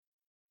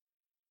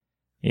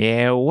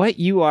Yeah, what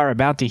you are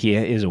about to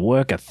hear is a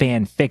work of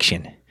fan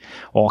fiction.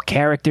 All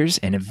characters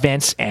and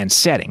events and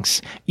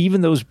settings,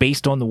 even those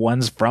based on the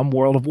ones from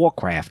World of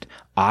Warcraft,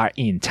 are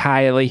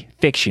entirely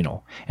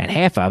fictional, and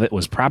half of it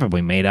was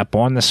probably made up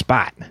on the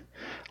spot.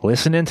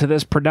 Listening to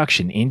this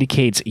production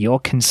indicates your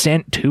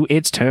consent to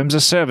its terms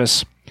of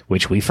service,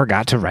 which we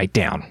forgot to write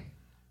down.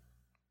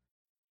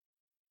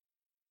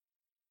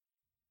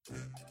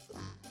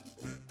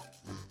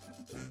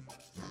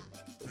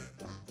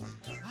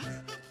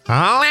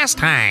 Last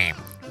time,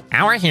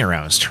 our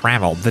heroes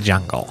traveled the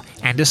jungle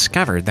and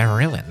discovered the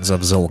ruins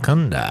of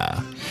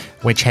Zulkunda,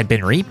 which had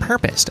been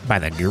repurposed by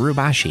the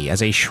Gurubashi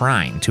as a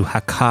shrine to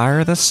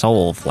Hakar the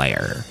Soul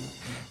Flayer.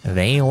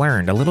 They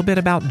learned a little bit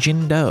about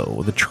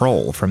Jindo, the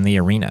troll from the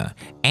arena,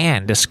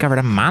 and discovered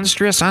a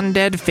monstrous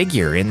undead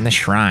figure in the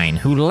shrine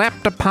who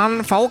leapt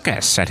upon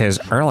Folcus at his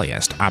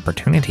earliest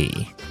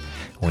opportunity.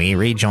 We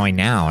rejoin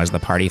now as the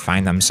party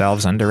find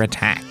themselves under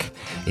attack.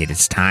 It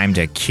is time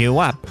to queue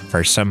up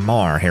for some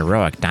more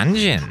heroic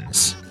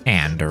dungeons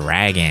and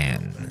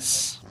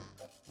dragons.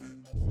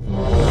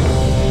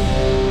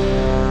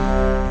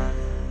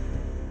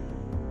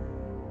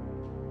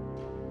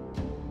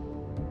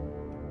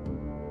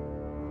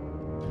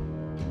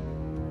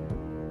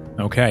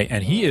 Okay,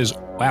 and he is...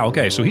 Wow,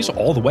 okay, so he's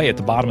all the way at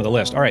the bottom of the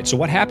list. All right, so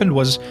what happened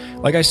was,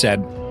 like I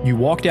said, you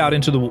walked out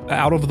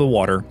of the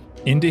water,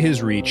 into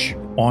his reach,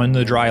 on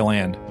the dry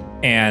land,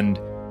 and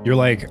you're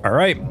like, all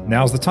right,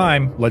 now's the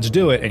time, let's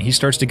do it. And he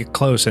starts to get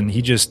close, and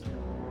he just...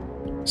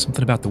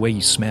 Something about the way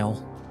you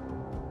smell.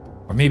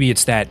 Or maybe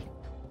it's that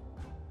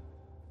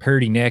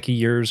purty neck of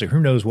yours, or who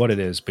knows what it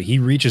is, but he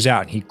reaches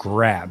out and he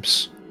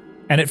grabs.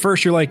 And at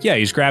first you're like, yeah,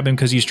 he's grabbing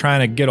because he's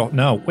trying to get off.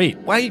 No, wait,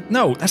 why?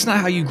 No, that's not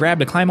how you grab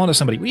to climb onto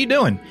somebody. What are you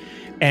doing?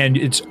 And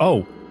it's,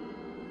 I'm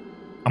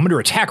under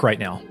attack right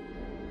now.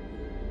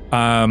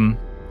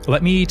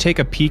 Let me take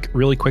a peek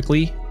really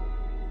quickly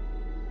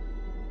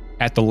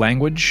at the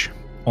language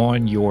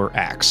on your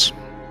axe.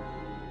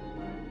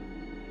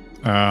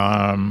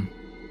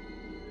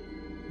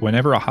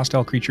 Whenever a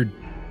hostile creature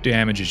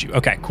damages you.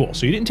 Okay, cool.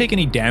 So you didn't take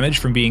any damage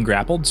from being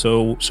grappled,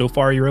 so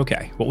far you're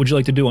okay. What would you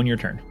like to do on your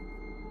turn?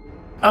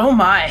 Oh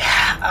my.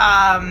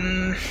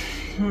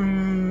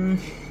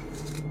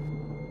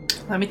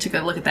 Let me take a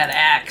look at that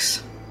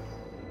axe.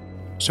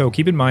 So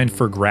keep in mind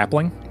for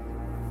grappling,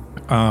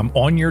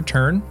 on your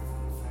turn,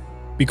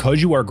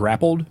 because you are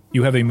grappled,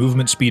 you have a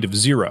movement speed of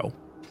 0.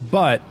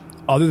 But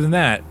other than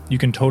that, you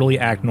can totally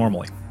act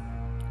normally.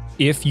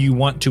 If you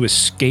want to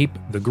escape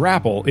the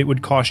grapple, it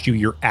would cost you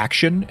your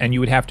action, and you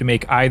would have to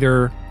make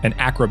either an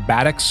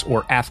acrobatics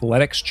or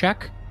athletics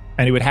check,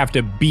 and it would have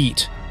to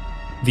beat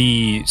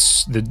the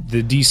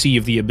DC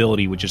of the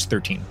ability, which is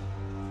 13.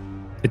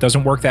 It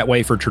doesn't work that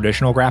way for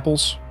traditional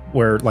grapples,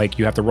 where like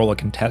you have to roll a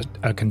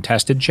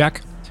contested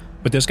check,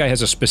 but this guy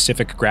has a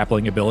specific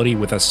grappling ability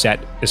with a set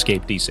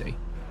escape DC.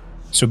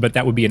 So, but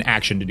that would be an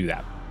action to do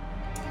that.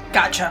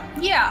 Gotcha.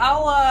 Yeah,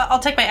 I'll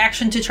take my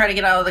action to try to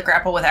get out of the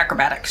grapple with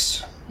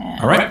acrobatics.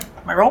 And all right.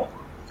 My roll?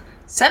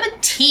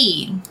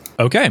 17.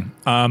 Okay.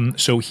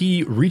 So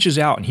he reaches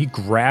out and he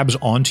grabs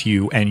onto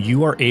you, and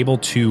you are able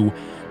to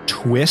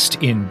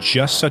twist in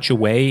just such a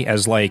way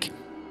as like,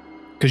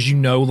 because you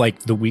know, like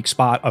the weak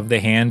spot of the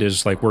hand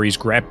is like where he's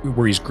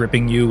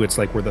gripping you. It's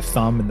like where the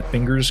thumb and the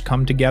fingers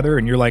come together,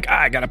 and you're like,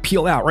 I gotta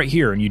peel out right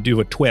here, and you do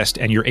a twist,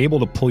 and you're able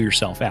to pull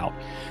yourself out.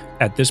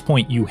 At this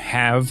point, you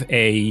have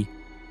a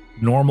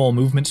normal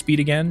movement speed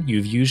again.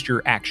 You've used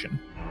your action,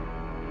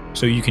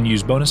 so you can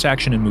use bonus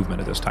action and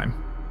movement at this time.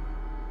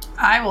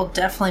 I will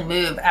definitely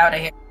move out of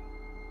here.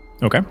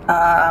 Okay.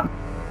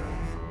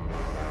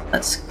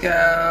 Let's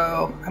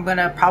go. I'm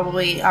gonna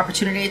probably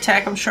opportunity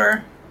attack, I'm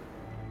sure.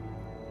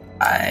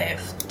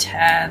 5,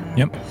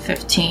 10,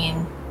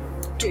 15,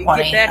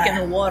 20. Get back in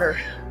the water.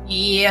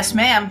 Yes,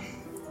 ma'am.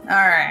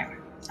 Alright.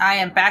 I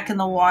am back in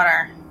the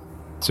water.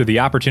 So the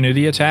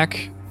opportunity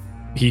attack,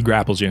 he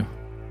grapples you.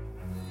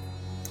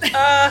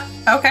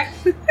 Okay.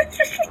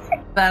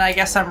 Then I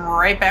guess I'm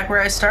right back where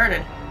I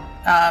started.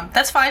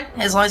 That's fine,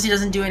 as long as he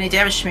doesn't do any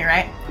damage to me,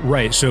 right?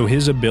 Right, so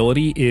his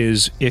ability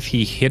is if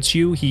he hits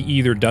you, he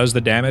either does the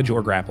damage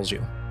or grapples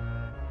you.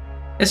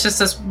 It's just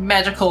this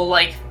magical,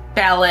 like,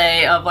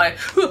 ballet of, like,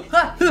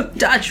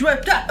 dodge,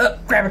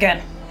 grab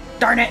again.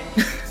 Darn it.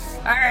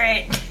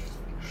 Alright.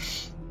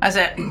 That's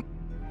it.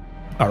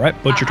 Alright,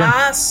 what's your turn?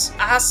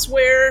 I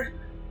swear,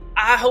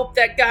 I hope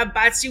that guy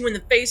bites you in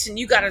the face and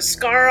you got a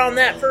scar on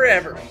that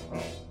forever.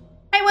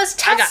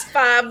 I got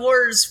 5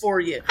 words for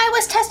you. I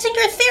was testing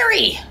your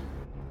theory.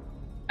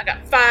 I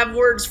got 5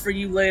 words for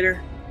you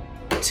later.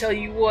 I'll tell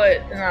you what,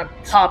 and I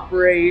pop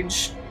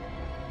rage.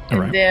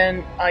 And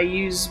then I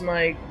use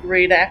my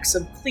great axe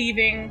of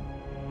cleaving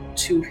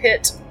to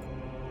hit.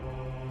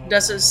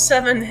 Does a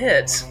 7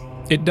 hit?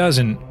 It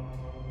doesn't.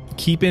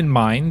 Keep in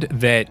mind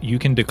that you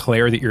can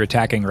declare that you're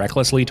attacking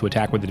recklessly to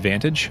attack with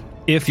advantage,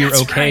 if you're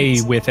okay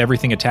with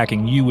everything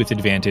attacking you with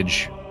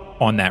advantage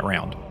on that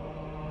round.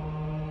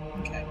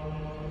 Okay.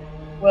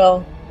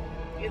 Well,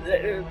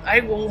 I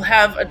will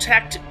have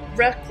attacked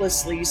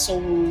recklessly, so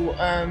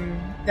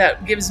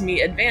that gives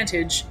me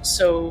advantage,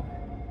 so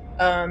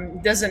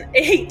does an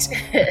 8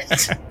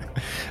 hit?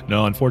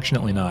 No,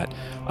 unfortunately not.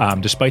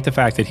 Despite the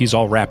fact that he's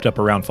all wrapped up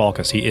around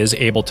Falcus, he is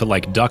able to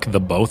like duck the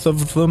both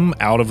of them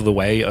out of the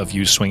way of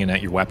you swinging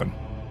at your weapon.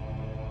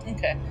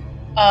 Okay.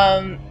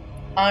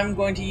 I'm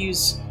going to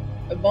use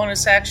a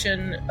bonus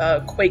action,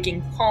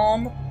 Quaking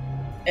Palm,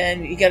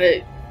 and you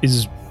gotta...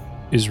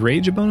 Is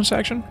Rage a bonus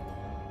action?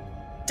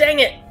 Dang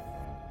it!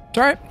 It's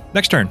alright.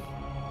 Next turn.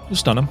 You'll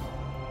stun him.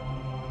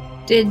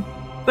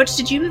 Butch,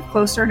 did you move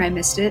closer and I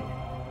missed it?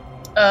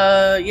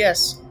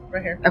 Yes.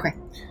 Right here. Okay.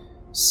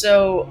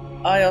 So,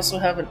 I also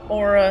have an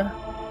aura.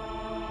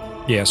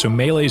 Yeah, so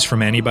melees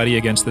from anybody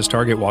against this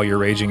target while you're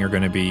raging are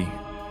going to be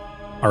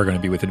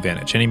with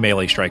advantage. Any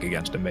melee strike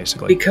against him,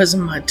 basically. Because of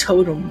my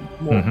totem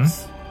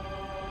wolf.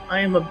 I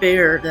am a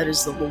bear that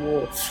is the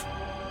wolf.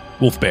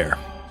 Wolf bear.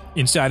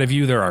 Inside of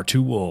you, there are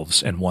 2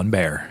 wolves and 1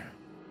 bear.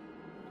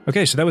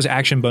 Okay, so that was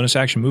action, bonus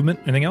action, movement.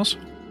 Anything else?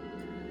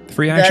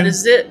 Free action? That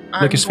is it.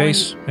 Lick his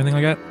face? Anything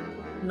like that?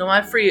 No,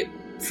 my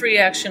free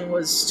action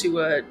was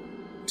to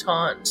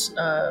taunt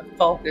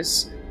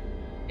Falcus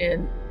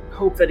and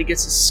hope that he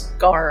gets a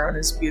scar on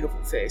his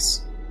beautiful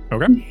face.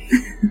 Okay.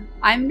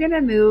 I'm going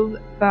to move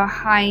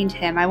behind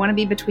him. I want to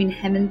be between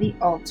him and the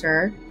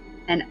altar.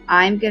 And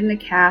I'm going to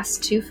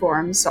cast 2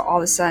 forms. So all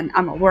of a sudden,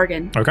 I'm a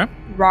Worgen. Okay.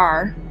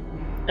 Rar.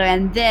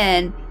 And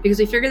then, because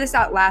we figured this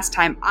out last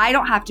time, I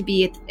don't have to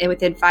be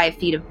within 5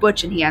 feet of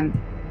Butch and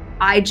him.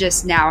 I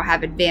just now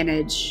have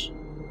advantage.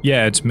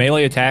 Yeah, it's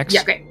melee attacks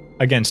Yeah, okay.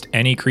 against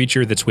any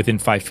creature that's within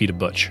 5 feet of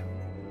Butch.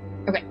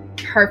 Okay,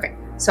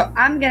 perfect. So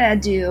I'm going to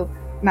do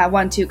my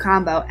 1-2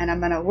 combo, and I'm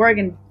going to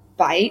Worgen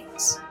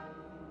bite.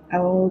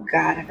 Oh,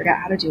 God, I forgot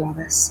how to do all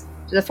this.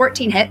 Does a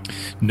 14 hit?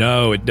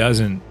 No, it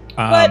doesn't.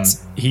 What?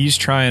 He's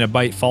trying to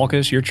bite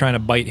Falcus, you're trying to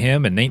bite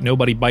him, and ain't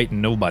nobody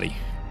biting nobody.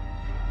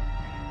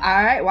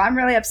 All right, well, I'm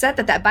really upset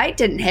that bite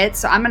didn't hit,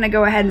 so I'm going to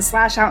go ahead and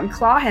slash out and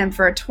claw him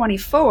for a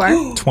 24.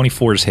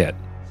 24's hit.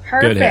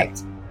 Perfect. Good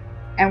hit.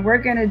 And we're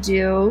going to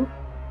do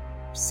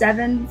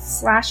 7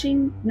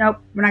 slashing. Nope,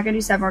 we're not going to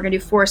do 7. We're going to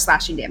do 4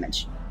 slashing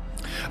damage.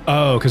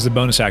 Oh, because the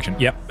bonus action.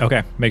 Yep.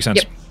 Okay. Makes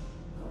sense. Yep.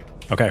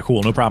 Okay,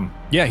 cool. No problem.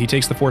 Yeah, he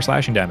takes the 4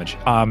 slashing damage.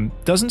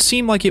 Doesn't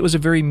seem like it was a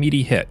very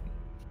meaty hit.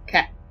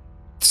 Okay.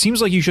 Seems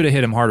like you should have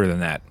hit him harder than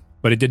that,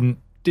 but it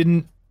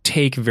didn't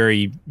take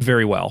very,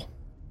 very well.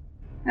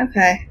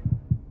 Okay.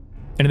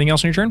 Anything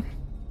else on your turn?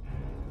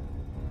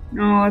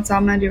 No, that's all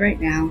I'm going to do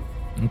right now.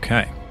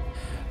 Okay.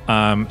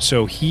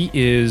 So he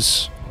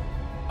is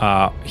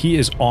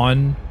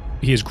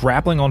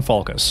grappling on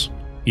Falcus.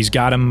 He's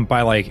got him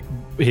by like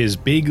his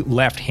big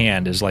left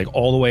hand is like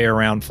all the way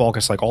around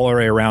Falcus, like all the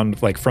way around,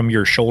 like from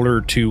your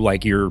shoulder to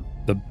like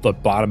the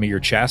bottom of your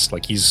chest.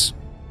 Like he's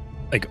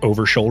like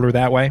over shoulder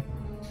that way.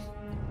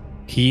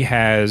 He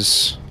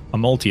has a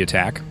multi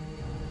attack.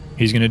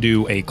 He's going to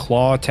do a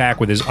claw attack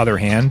with his other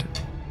hand.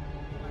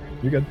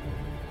 You're good.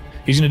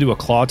 He's going to do a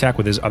claw attack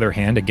with his other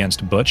hand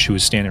against Butch, who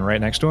is standing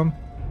right next to him.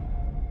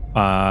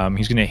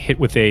 He's going to hit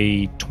with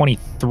a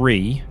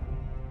 23.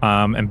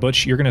 And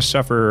Butch, you're going to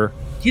suffer...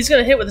 He's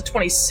going to hit with a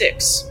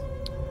 26.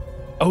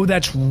 Oh,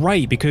 that's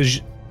right,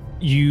 because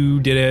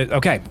you did it...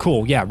 Okay,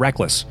 cool. Yeah,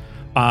 reckless.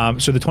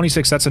 So the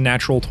 26, that's a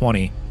natural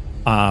 20.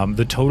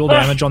 The total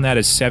damage on that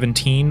is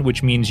 17,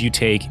 which means you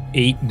take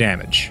 8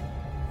 damage.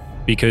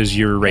 Because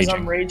you're raging. Because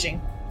I'm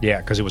raging.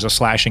 Yeah, because it was a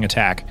slashing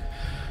attack.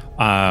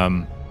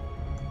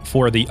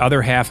 For the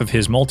other half of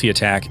his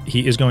multi-attack,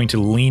 he is going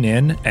to lean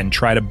in and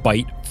try to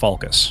bite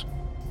Falcus.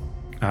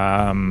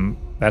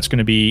 That's going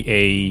to be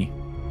a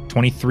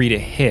 23 to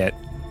hit.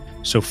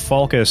 So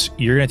Falcus,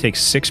 you're going to take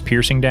 6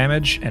 piercing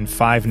damage and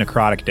 5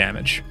 necrotic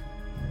damage.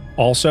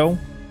 Also,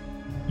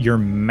 your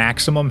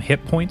maximum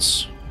hit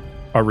points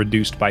are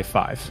reduced by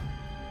 5.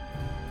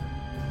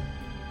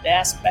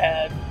 That's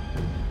bad.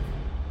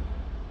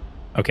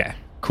 Okay,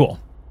 cool.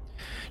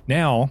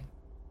 Now,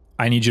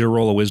 I need you to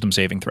roll a wisdom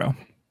saving throw.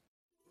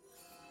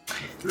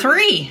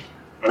 3.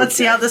 Let's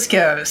see how this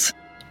goes.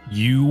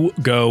 You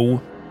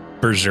go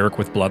berserk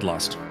with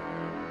bloodlust.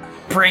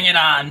 Bring it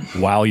on.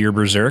 While you're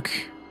berserk,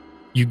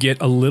 you get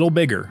a little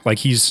bigger.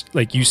 Like you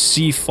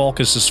see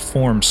Falcus's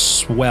form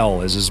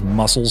swell as his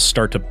muscles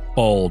start to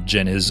bulge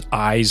and his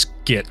eyes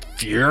get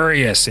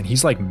furious, and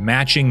he's like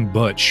matching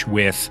Butch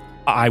with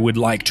 "I would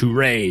like to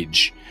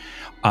rage."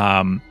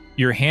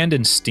 Your hand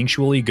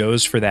instinctually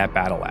goes for that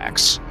battle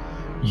axe.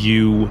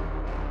 You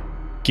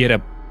get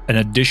an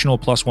additional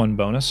 +1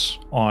 bonus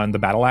on the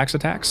battle axe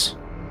attacks.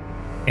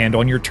 And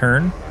on your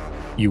turn,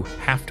 you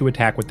have to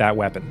attack with that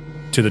weapon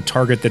to the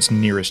target that's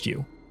nearest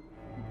you.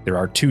 There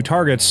are 2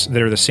 targets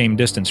that are the same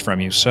distance from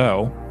you,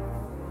 so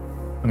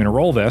I'm going to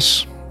roll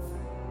this.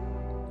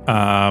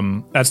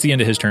 That's the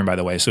end of his turn, by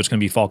the way, so it's going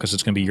to be Falcus.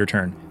 It's going to be your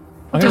turn.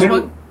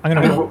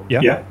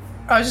 Yeah.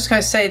 I was just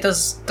going to say,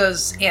 does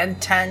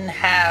Anten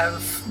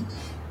have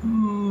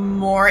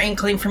more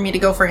inkling for me to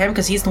go for him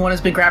because he's the one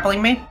who's been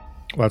grappling me?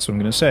 Well, that's what I'm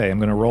going to say. I'm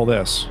going to roll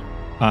this.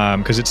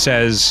 Because it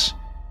says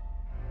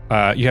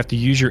you have to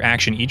use your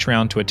action each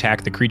round to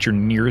attack the creature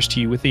nearest to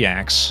you with the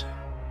axe.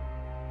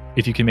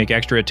 If you can make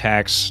extra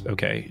attacks,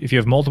 okay. If you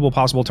have multiple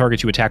possible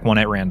targets, you attack one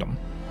at random.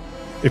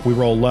 If we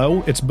roll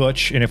low, it's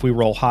Butch, and if we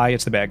roll high,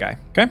 it's the bad guy.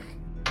 Okay?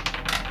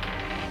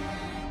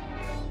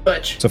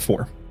 Butch. It's a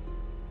 4.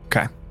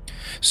 Okay.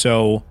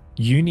 So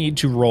you need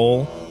to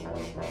roll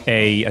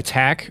a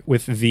attack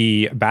with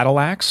the battle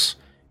axe.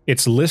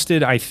 It's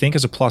listed, I think,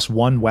 as a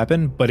 +1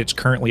 weapon, but it's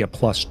currently a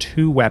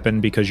 +2 weapon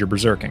because you're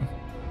berserking.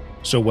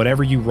 So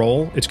whatever you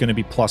roll, it's going to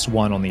be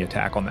 +1 on the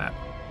attack on that.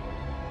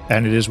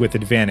 And it is with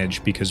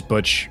advantage because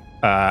Butch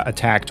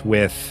attacked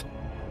with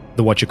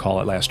the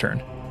whatchamacallit last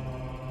turn.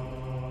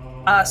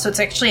 So it's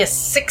actually a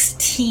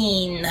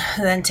 16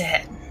 then to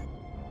hit.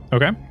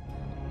 Okay.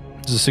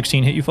 Does a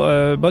 16 hit you,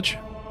 Butch?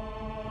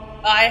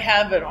 I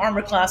have an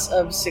armor class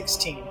of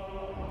 16.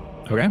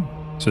 Okay.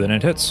 So then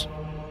it hits.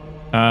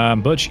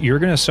 Butch, you're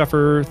going to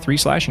suffer 3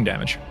 slashing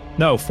damage.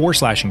 No, 4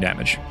 slashing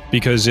damage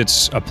because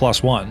it's a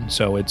 +1.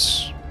 So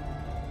it's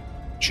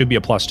should be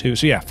a +2.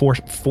 So yeah,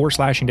 4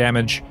 slashing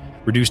damage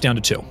reduced down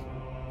to 2.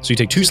 So you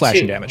take 2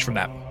 slashing damage from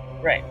that.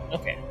 Right.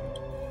 Okay.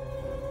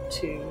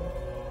 2.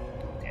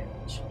 Okay.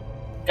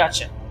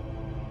 Gotcha.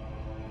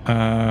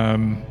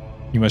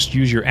 You must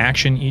use your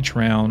action each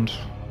round.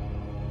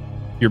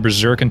 You're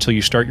berserk until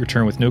you start your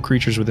turn with no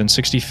creatures within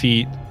 60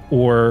 feet,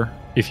 or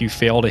if you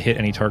fail to hit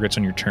any targets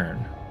on your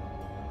turn.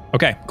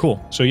 Okay, cool.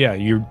 So yeah,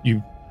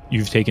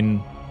 you've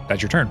taken,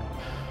 that's your turn.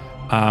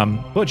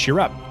 Butch, you're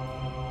up.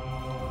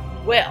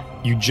 Well,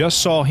 You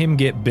just saw him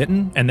get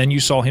bitten, and then you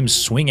saw him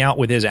swing out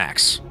with his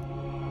axe.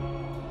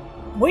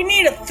 we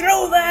need to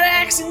throw that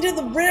axe into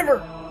the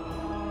river.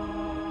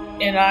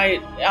 And I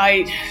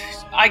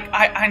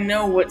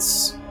know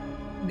what's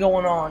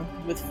going on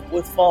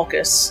with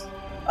Falcus.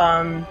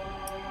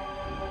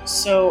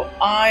 So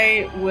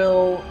I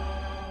will.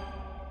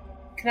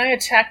 Can I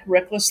attack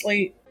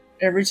recklessly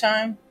every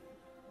time?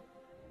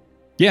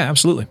 Yeah,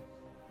 absolutely.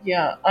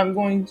 Yeah, I'm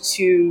going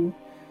to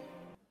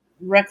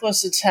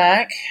reckless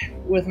attack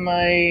with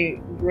my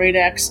great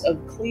axe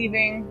of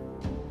cleaving.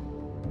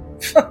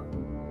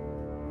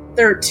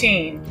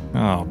 13.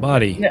 Oh,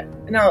 buddy.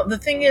 No, the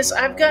thing is,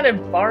 I've got a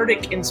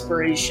bardic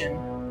inspiration,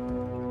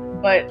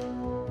 but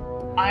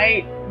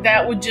I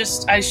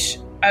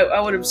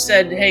would have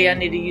said, hey, I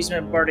need to use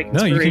my bardic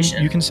inspiration.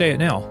 No, you can say it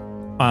now.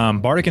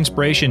 Bardic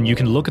inspiration, you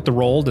can look at the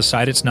roll,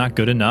 decide it's not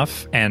good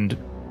enough, and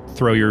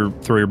throw your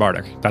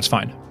bardic. That's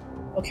fine.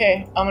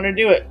 Okay, I'm gonna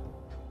do it.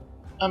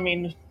 I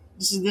mean,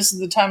 this is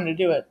the time to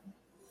do it.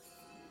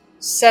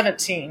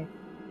 17.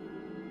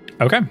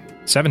 Okay,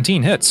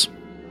 17 hits.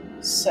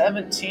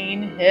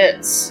 17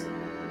 hits.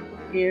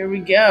 Here we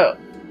go.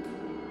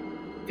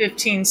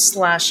 15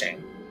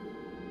 slashing.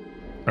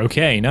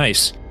 Okay,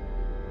 nice.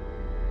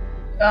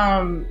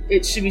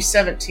 It should be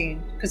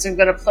 17 because I've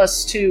got a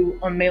 +2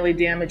 on melee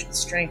damage with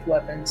strength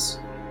weapons.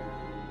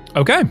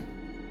 Okay,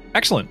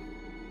 excellent.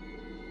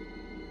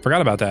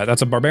 Forgot about that.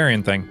 That's a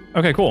barbarian thing.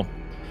 Okay, cool.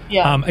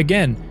 Yeah.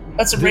 Again,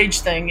 That's a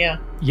rage thing, yeah.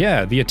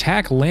 yeah, the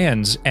attack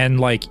lands,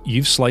 and like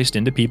you've sliced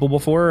into people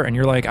before, and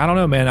you're like, I don't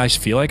know, man. I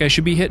feel like I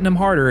should be hitting him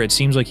harder. It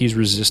seems like he's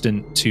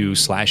resistant to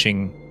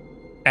slashing,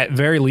 at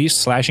very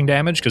least slashing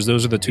damage, because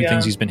those are the two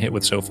things he's been hit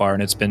with so far,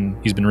 and he's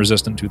been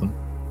resistant to them.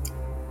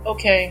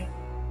 Okay.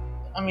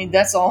 I mean,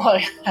 that's all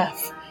I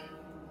have,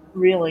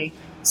 really.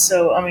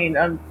 So, I mean,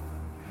 I've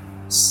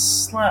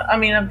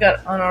got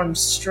unarmed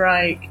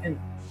strike and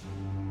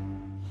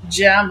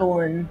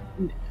javelin.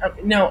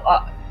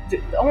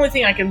 The only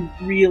thing I can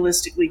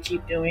realistically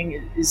keep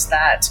doing is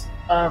that.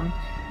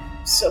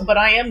 But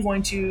I am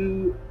going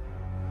to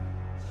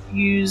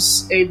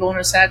use a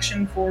bonus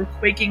action for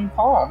Quaking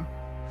Palm.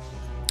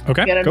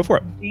 Okay, go for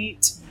it.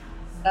 Beat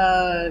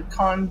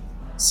con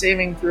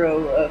saving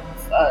throw of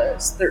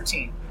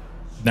 13.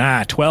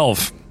 Nah,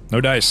 12. No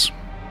dice.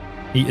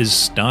 He is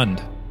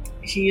stunned.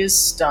 He is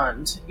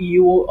stunned.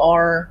 You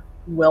are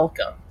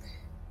welcome.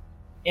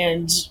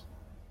 And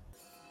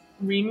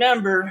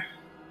remember,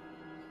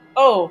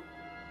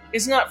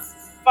 it's not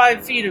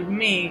 5 feet of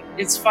me,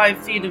 it's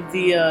 5 feet of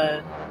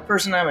the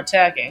person I'm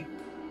attacking.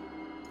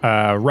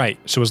 Right.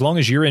 So as long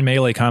as you're in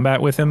melee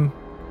combat with him,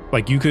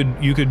 like you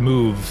could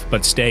move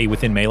but stay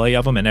within melee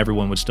of him, and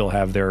everyone would still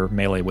have their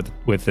melee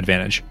with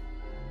advantage.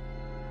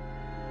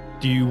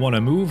 Do you want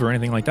to move or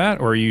anything like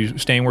that, or are you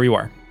staying where you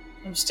are?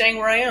 I'm staying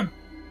where I am.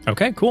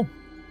 Okay, cool.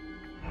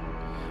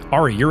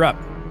 Ari, you're up.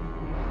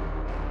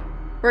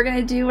 We're going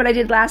to do what I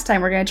did last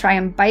time. We're going to try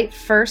and bite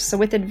first. So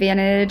with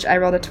advantage, I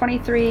rolled a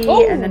 23,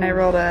 and then I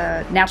rolled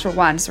a natural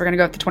 1. So we're going to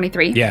go up to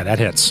 23. Yeah, that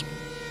hits.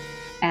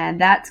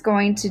 And that's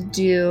going to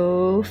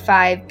do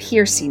 5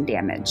 piercing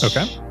damage.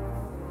 Okay.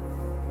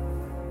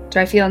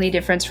 Do I feel any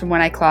difference from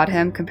when I clawed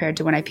him compared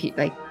to when I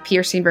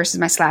piercing versus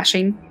my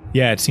slashing?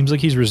 Yeah, it seems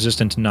like he's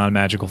resistant to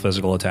non-magical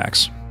physical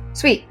attacks.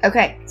 Sweet.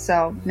 Okay,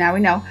 so now we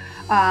know.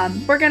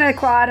 We're going to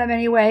claw at him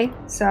anyway.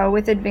 So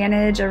with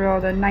advantage, I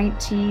rolled a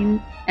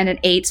 19 and an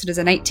 8, so does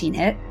a 19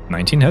 hit?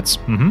 19 hits.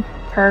 Mm-hmm.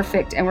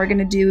 Perfect. And we're going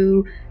to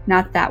do,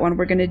 not that one,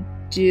 we're going to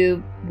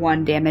do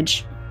 1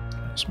 damage.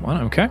 That's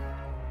 1, okay.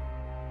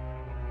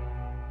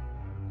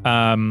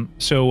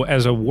 So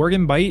as a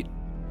Worgen bite,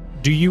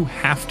 Do you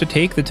have to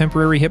take the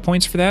temporary hit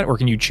points for that, or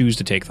can you choose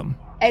to take them?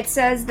 It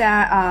says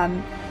that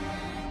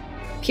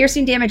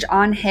piercing damage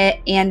on hit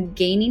and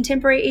gaining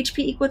temporary HP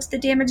equal to the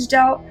damage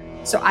dealt.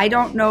 So I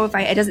don't know if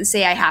it doesn't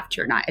say I have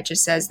to or not. It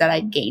just says that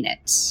I gain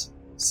it.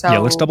 So yeah,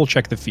 let's double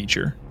check the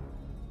feature.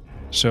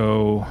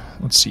 So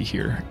let's see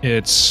here.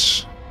 It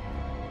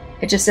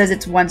just says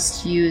it's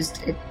once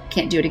used. It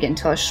can't do it again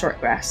until a short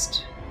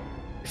rest.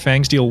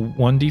 Fangs deal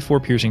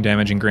 1d4 piercing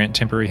damage and grant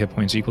temporary hit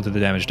points equal to the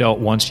damage dealt.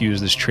 Once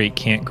used, this trait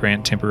can't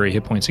grant temporary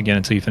hit points again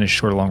until you finish a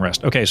short or long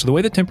rest. Okay, so the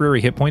way the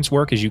temporary hit points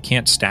work is you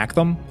can't stack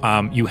them.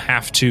 You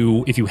have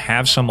to, if you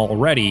have some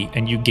already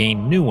and you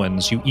gain new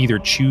ones, you either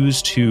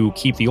choose to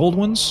keep the old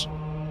ones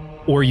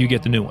or you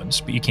get the new ones,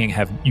 but you can't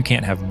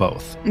have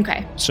both.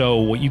 Okay. So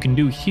what you can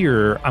do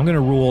here, I'm going to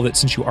rule that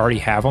since you already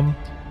have them,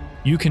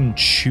 you can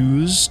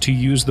choose to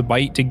use the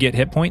bite to get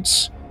hit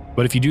points,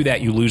 but if you do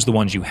that, you lose the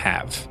ones you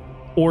have.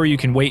 Or you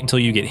can wait until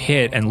you get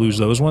hit and lose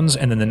those ones,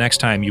 and then the next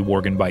time you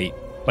Worgen Bite,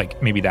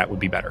 like, maybe that would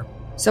be better.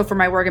 So for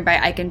my Worgen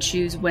Bite, I can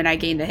choose when I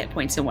gain the hit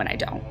points and when I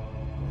don't.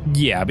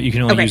 Yeah, but you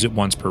can only use it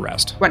once per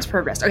rest. Once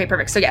per rest. Okay,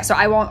 perfect. So yeah, so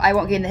I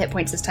won't gain the hit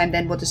points this time.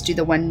 Then we'll just do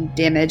the 1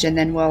 damage, and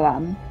then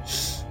we'll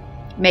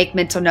make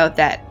mental note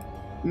that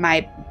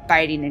my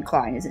biting and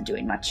clawing isn't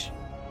doing much.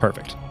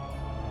 Perfect.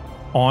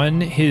 On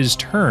his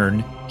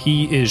turn,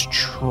 he is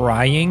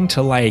trying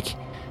to, like,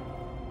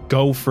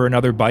 go for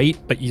another bite,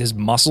 but his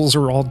muscles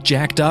are all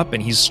jacked up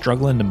and he's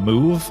struggling to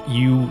move.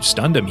 You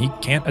stunned him. He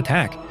can't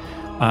attack.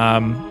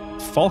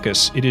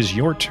 Falcus, it is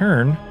your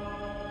turn.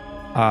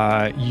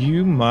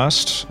 You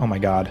must... Oh my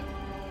god.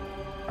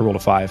 I rolled a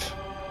 5.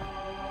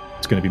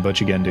 It's going to be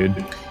Butch again, dude.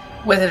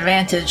 With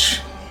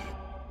advantage.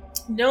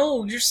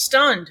 No, you're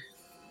stunned.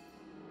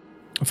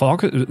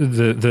 Falcus,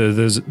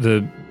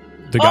 the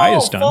guy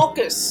is stunned.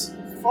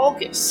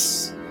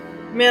 Falcus.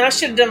 Man, I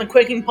should have done the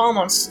Quaking Palm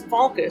on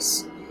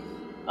Falcus.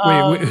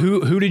 Wait,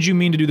 who did you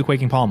mean to do the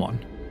Quaking Palm on?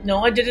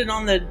 No, I did it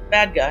on the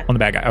bad guy. On the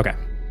bad guy, okay.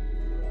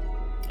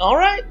 All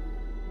right.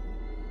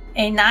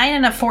 A 9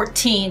 and a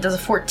 14. Does a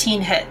 14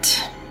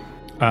 hit?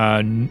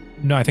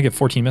 No, I think if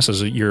 14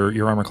 misses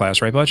your armor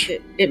class, right, Butch?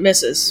 It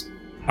misses.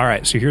 All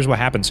right, so here's what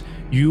happens.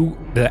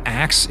 The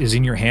axe is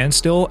in your hand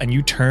still, and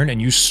you turn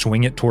and you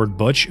swing it toward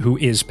Butch, who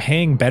is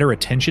paying better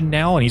attention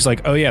now, and he's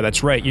like, oh yeah,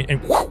 that's right.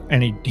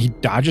 And he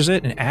dodges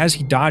it, and as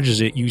he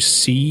dodges it, you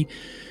see...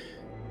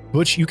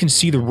 Butch, you can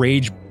see the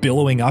rage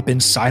billowing up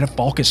inside of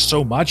Falcus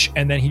so much,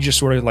 and then he just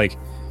sort of like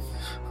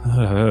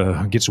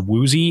gets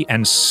woozy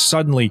and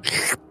suddenly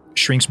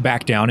shrinks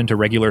back down into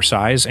regular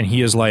size, and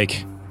he is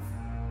like,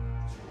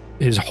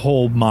 his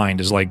whole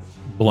mind is like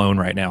blown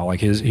right now.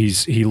 Like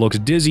he looks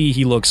dizzy,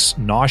 he looks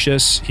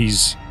nauseous,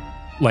 he's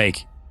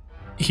like,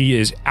 he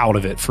is out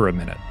of it for a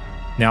minute.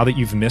 Now that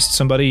you've missed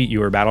somebody,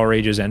 your battle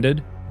rage is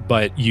ended,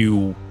 but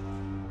you're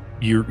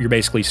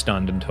basically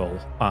stunned until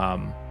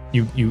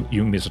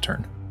you miss a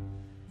turn.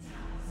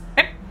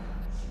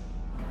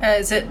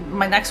 Is it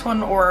my next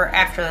one or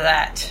after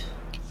that?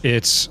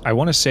 I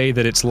want to say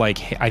that it's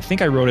like, I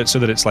think I wrote it so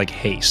that it's like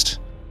haste,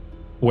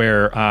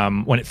 where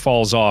when it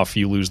falls off,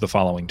 you lose the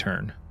following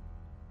turn.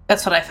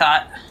 That's what I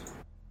thought.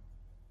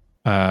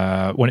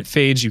 When it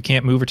fades, you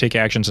can't move or take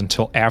actions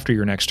until after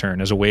your next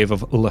turn, as a wave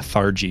of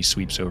lethargy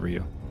sweeps over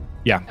you.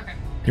 Yeah, okay.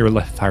 You're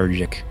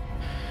lethargic.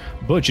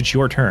 Butch, it's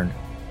your turn.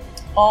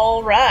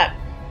 All right.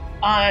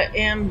 I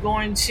am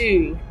going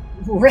to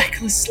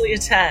recklessly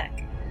attack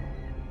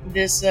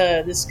this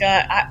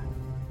guy.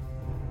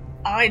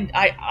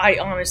 I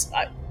honestly,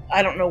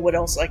 I don't know what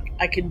else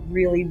I could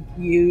really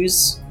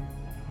use.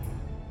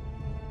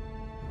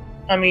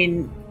 I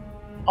mean,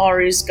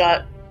 Ari's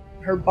got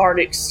her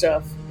bardic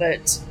stuff,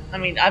 but I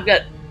mean, I've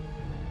got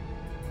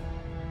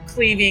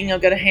cleaving,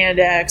 I've got a hand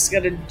axe,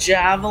 got a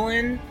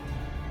javelin,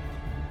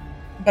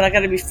 but I got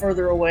to be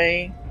further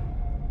away,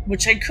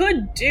 which I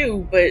could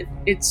do, but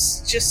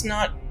it's just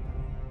not.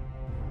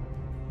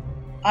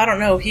 I don't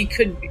know. He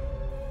could.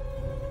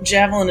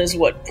 Javelin is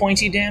what,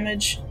 pointy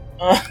damage?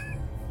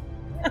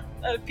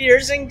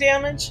 Piercing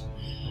damage?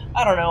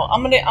 I don't know.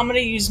 I'm gonna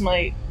use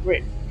my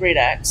great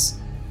axe,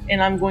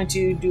 and I'm going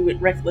to do it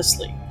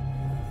recklessly.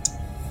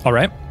 All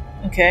right.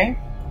 Okay.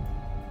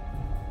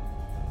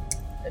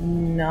 A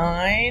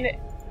 9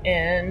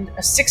 and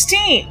a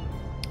 16.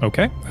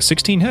 Okay, a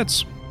 16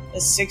 hits.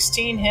 A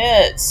 16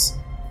 hits.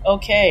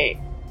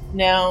 Okay.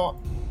 Now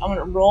I'm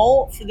gonna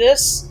roll for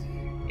this.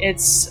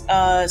 It's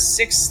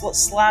 6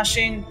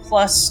 slashing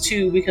plus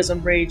 2 because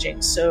I'm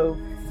raging, so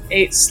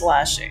 8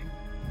 slashing.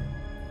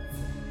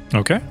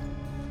 Okay.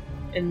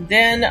 And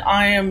then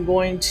I am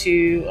going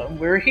to,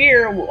 we're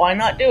here, why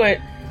not do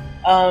it?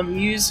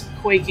 Use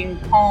Quaking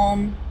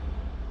Palm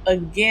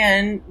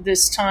again,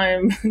 this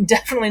time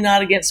definitely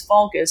not against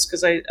Falcus,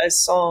 because I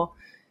saw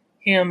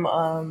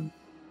him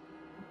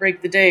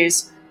break the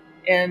days.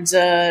 And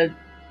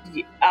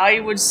I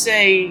would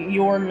say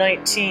you're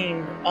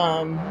 19.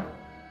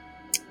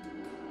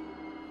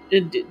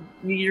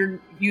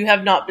 You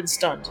have not been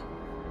stunned.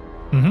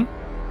 Mm-hmm.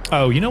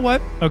 Oh, you know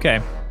what?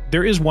 Okay.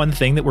 there is one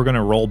thing that we're going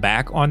to roll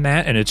back on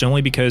that, and it's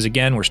only because,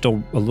 again, we're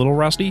still a little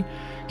rusty.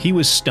 He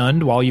was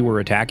stunned while you were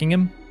attacking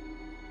him.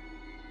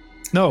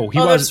 No, he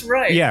was. That's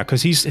right. Yeah,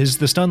 because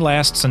the stun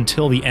lasts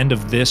until the end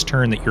of this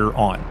turn that you're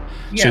on.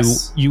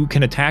 Yes. So you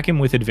can attack him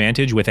with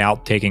advantage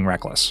without taking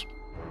reckless.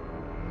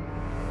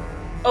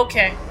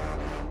 Okay.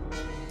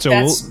 So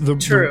That's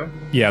true.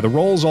 The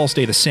rolls all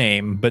stay the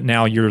same, but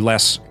now you're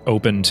less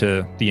open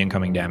to the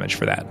incoming damage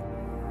for that.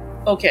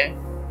 Okay.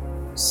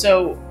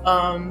 So,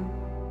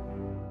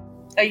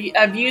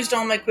 I've used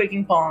all my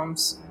Quaking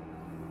Palms,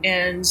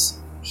 and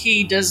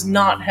he does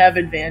not have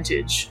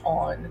advantage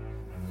on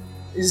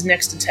his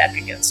next attack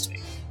against me.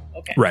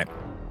 Okay. Right.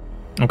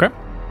 Okay.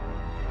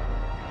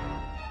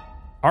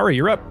 Ari,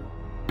 you're up.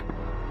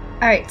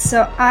 All right,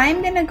 so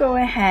I'm going to go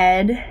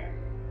ahead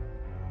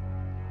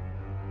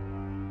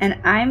and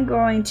I'm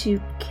going to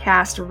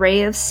cast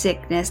Ray of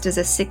Sickness. Does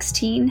a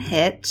 16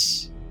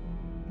 hit?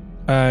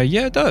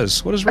 Yeah, it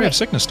does. What does Ray of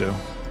Sickness do?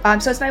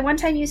 So it's my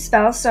one-time use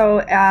spell. So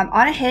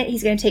on a hit,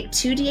 he's going to take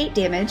 2d8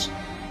 damage,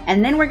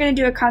 and then we're going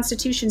to do a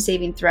Constitution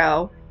saving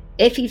throw.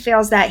 If he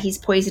fails that, he's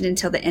poisoned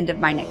until the end of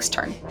my next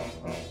turn.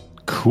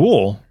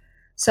 Cool.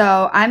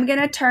 So I'm going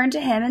to turn to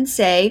him and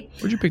say...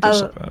 Where'd you pick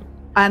this up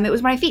at? It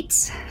was my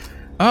feats.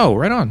 Oh,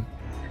 right on.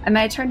 I'm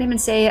going to turn to him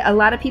and say, a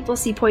lot of people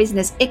see poison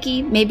as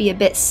icky, maybe a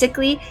bit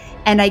sickly,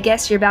 and I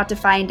guess you're about to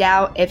find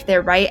out if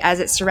they're right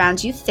as it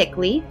surrounds you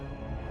thickly.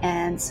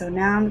 And so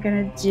now I'm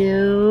going to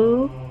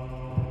do...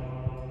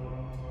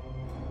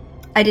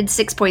 I did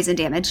 6 poison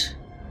damage.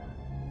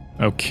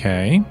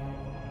 Okay.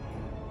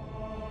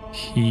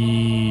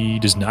 He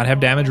does not have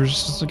damage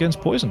resistance against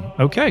poison.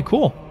 Okay,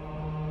 cool.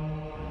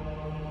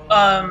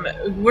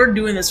 We're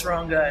doing this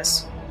wrong,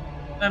 guys.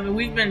 I mean,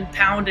 we've been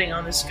pounding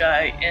on this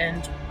guy,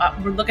 and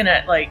we're looking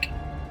at, like...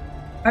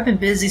 I've been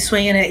busy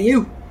swinging at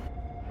you.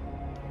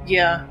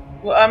 Yeah.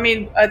 Well, I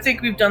mean, I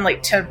think we've done,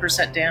 like,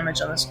 10%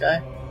 damage on this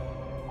guy.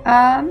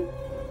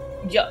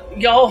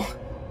 Y'all...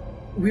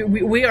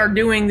 We are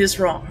doing this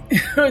wrong.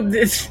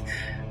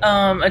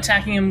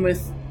 Attacking him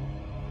with...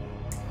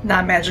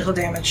 Not magical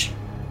damage.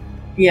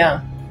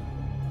 Yeah.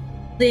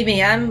 Believe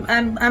me,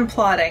 I'm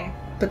plotting,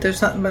 but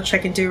there's not much I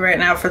can do right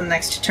now for the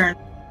next turn.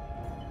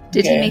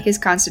 Did he make his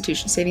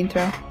Constitution saving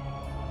throw?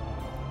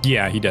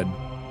 Yeah, he did.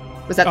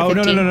 Was that the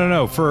 15?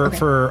 No. For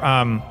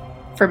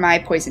my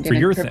poison damage. For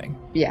your thing.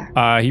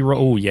 Yeah. He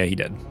rolled. Oh, yeah, he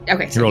did.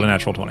 Okay. He rolled a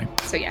natural 20.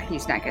 So yeah,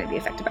 he's not going to be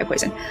affected by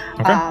poison.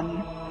 Okay.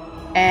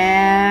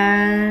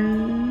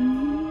 And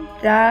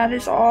that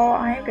is all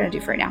I am going to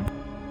do for right now.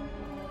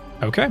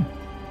 Okay.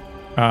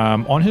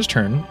 On his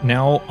turn,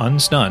 now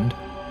unstunned,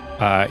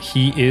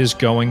 he is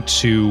going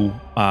to...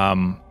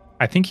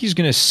 I think he's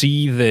going to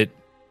see that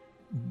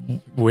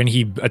when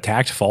he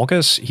attacked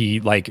Falcus, he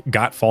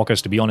got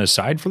Falcus to be on his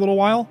side for a little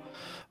while.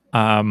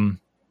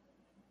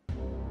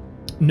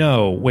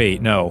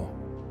 No.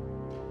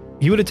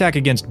 He would attack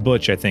against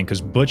Butch, I think,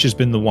 because Butch has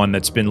been the one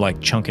that's been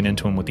chunking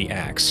into him with the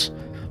axe.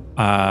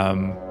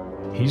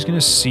 He's going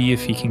to see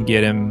if he can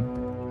get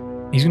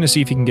him... He's going to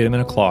see if he can get him in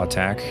a claw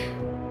attack.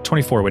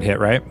 24 would hit,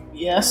 right?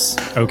 Yes.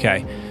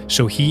 Okay.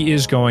 So he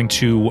is going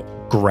to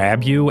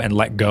grab you and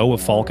let go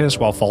of Falcus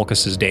while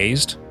Falcus is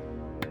dazed.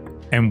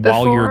 And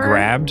while you're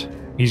grabbed,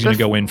 he's going to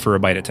go in for a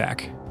bite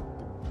attack.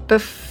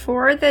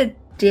 Before the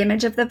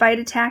damage of the bite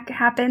attack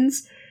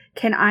happens,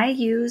 can I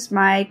use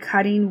my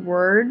cutting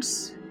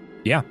words?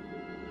 Yeah.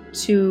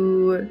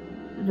 To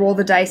roll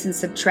the dice and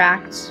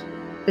subtract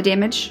the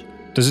damage?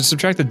 Does it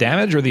subtract the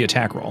damage or the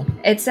attack roll?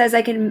 It says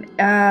I can,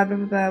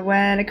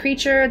 when a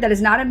creature that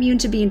is not immune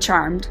to being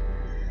charmed,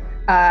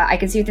 I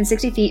can see within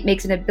 60 feet,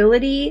 makes an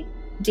ability,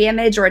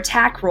 damage, or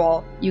attack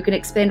roll, you can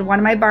expend one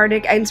of my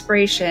bardic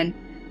inspiration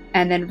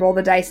and then roll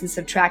the dice and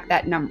subtract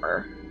that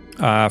number.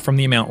 From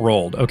the amount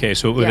rolled. Okay,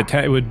 so it would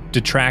it would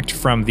detract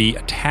from the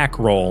attack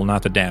roll,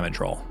 not the damage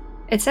roll.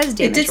 It says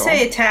damage. It did roll.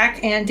 Say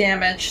attack and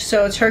damage,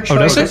 so it's her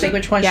choice to pick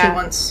which one she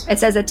wants. It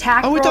says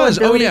attack roll,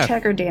 ability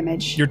check, or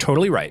damage. You're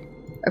totally right.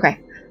 Okay.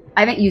 I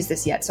haven't used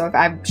this yet, so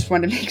I just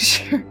wanted to make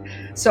sure.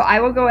 So I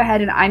will go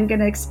ahead and I'm going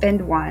to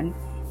expend one,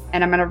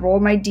 and I'm going to roll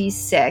my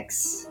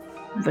d6,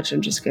 which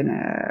I'm just going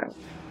to...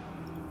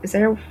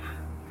 There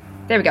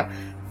we go.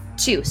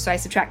 2, so I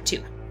subtract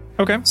 2.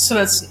 Okay. So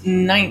that's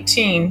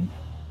 19.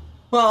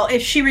 Well,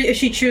 if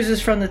she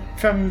chooses from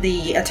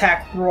the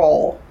attack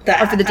roll,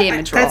 or for the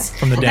damage roll,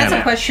 from the damage. That's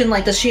a question.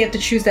 Does she have to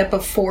choose that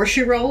before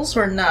she rolls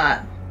or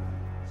not?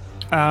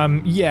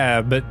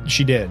 Yeah, but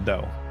she did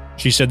though.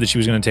 She said that she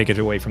was going to take it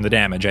away from the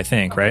damage. I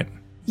think, right?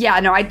 Yeah.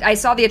 No, I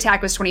saw the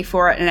attack was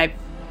 24, and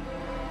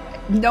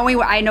knowing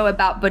what I know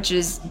about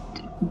Butch's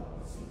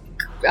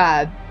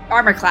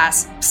armor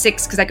class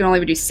 6, because I can only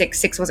reduce 6.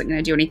 6 wasn't going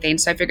to do anything,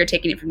 so I figured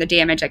taking it from the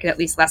damage, I could at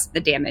least lessen the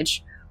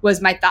damage.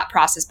 Was my thought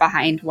process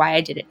behind why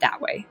I did it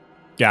that way.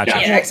 Gotcha.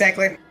 Yeah,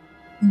 exactly.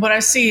 What I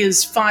see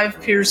is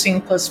 5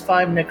 piercing plus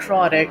 5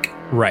 necrotic.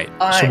 Right.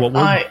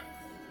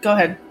 Go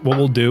ahead. What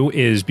we'll do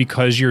is,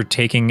 because you're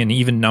taking an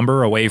even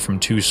number away from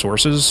 2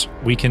 sources,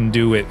 we can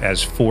do it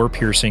as 4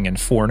 piercing and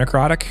 4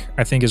 necrotic,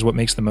 I think is what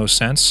makes the most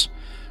sense.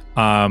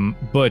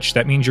 Butch,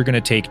 that means you're going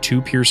to take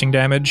 2 piercing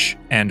damage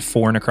and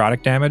 4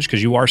 necrotic damage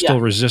because you are still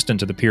resistant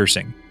to the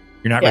piercing.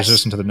 You're not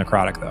resistant to the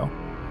necrotic, though.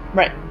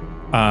 Right.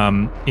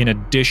 In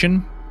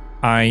addition,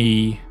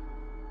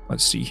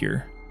 let's see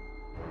here.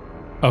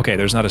 Okay,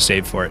 there's not a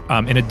save for it.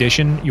 In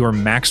addition, your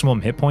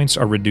maximum hit points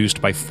are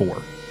reduced by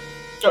 4.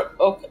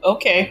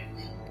 Okay.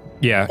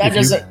 Yeah.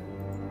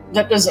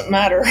 That doesn't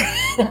matter.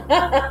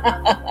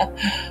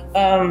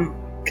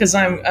 Because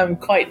I'm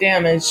quite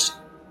damaged.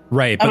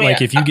 Right,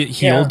 but if you get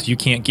healed, you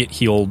can't get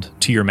healed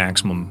to your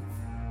maximum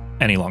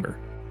any longer.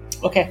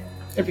 Okay,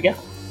 there we go.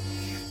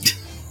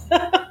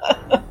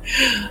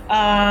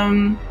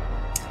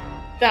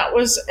 That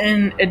was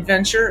an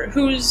adventure.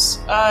 Whose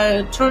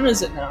turn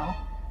is it now?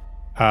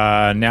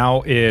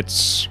 Now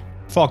it's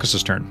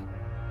Falcus's turn.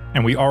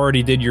 And we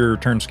already did your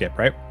turn skip,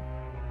 right?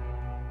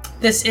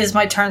 This is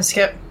my turn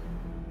skip.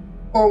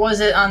 Or was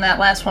it on that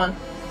last one?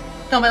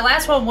 No, my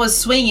last one was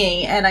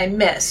swinging and I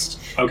missed.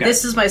 Okay.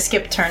 This is my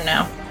skip turn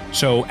now.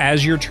 So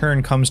as your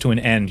turn comes to an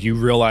end, you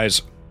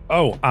realize,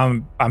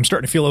 I'm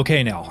starting to feel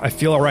okay now. I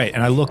feel all right.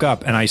 And I look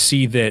up and I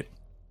see that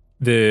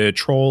the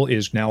troll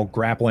is now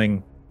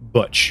grappling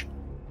Butch.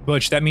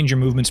 Butch, that means your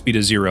movement speed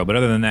is 0, but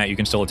other than that, you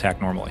can still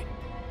attack normally.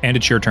 And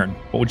it's your turn.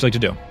 What would you like to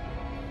do?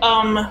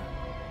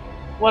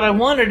 What I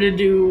wanted to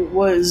do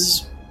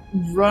was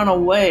run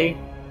away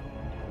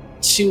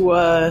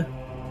to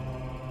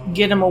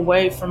get him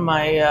away from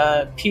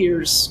my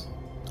peers.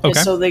 Okay.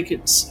 So they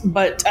could,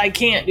 but I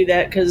can't do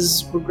that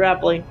because we're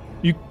grappling.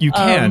 You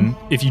can,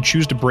 if you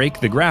choose to break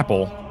the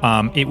grapple.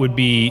 It would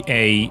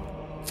be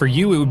for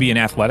you, it would be an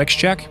athletics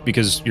check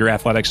because your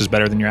athletics is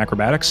better than your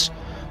acrobatics.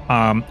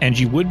 And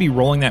you would be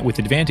rolling that with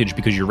advantage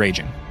because you're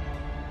raging.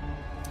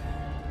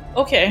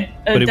 Okay.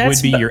 But it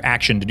would be your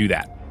action to do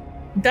that.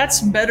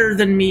 That's better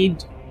than me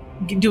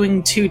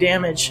doing 2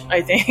 damage,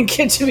 I think,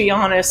 to be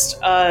honest.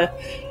 I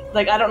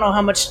don't know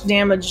how much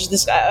damage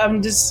this guy...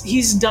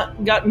 he's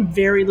gotten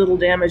very little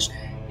damage.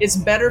 It's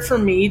better for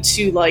me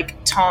to,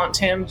 taunt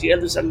him to the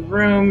other side of the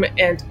room,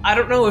 and I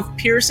don't know if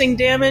piercing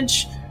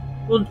damage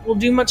will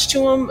do much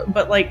to him,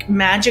 but,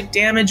 magic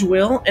damage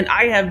will, and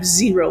I have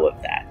 0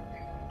 of that.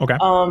 Okay.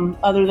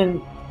 Other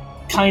than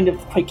kind of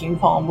Quaking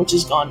Palm, which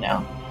is gone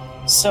now.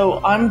 So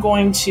I'm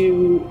going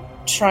to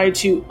try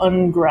to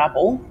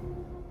ungrapple.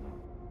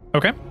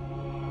 Okay.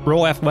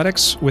 Roll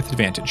athletics with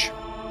advantage.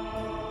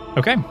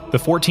 Okay, the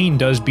 14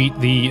 does beat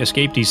the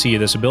escape DC of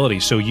this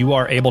ability, so you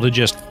are able to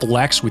just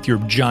flex with your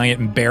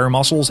giant bear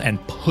muscles and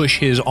push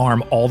his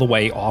arm all the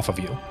way off of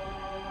you.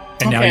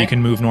 And now you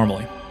can move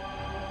normally.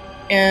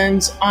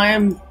 And I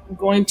am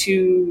going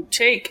to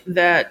take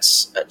that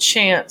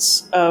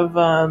chance of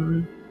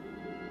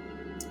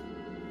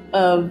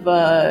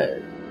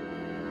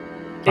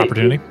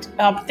opportunity.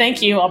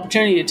 Thank you,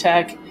 opportunity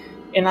attack,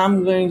 and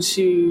I'm going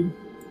to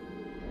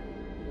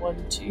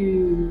 1,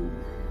 2,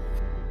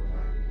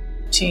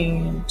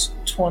 15,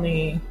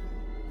 20,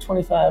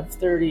 25,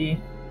 30.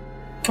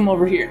 Come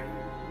over here.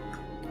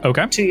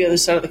 Okay. To the other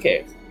side of the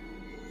cave.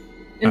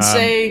 And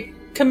say,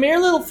 "Come here,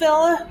 little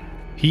fella."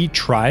 He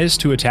tries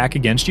to attack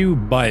against you,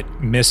 but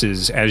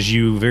misses as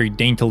you very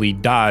daintily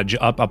dodge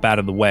up out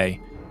of the way.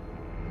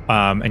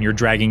 And you're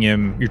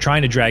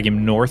trying to drag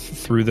him north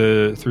through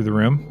the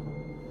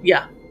room?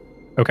 Yeah.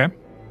 Okay.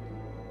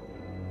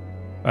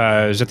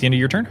 Is that the end of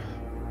your turn?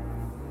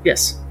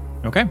 Yes.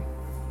 Okay.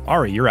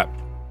 Ari, you're up.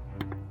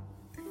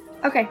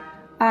 Okay.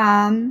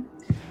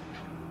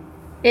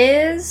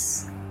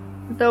 Is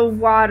the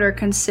water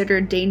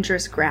considered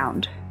dangerous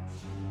ground?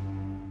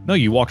 No,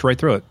 you walked right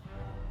through it.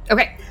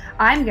 Okay.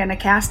 I'm gonna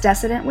cast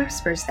Decedent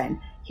Whispers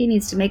then. He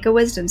needs to make a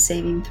wisdom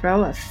saving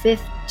throw of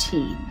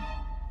 15.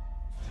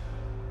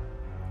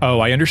 Oh,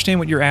 I understand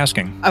what you're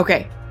asking.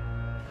 Okay.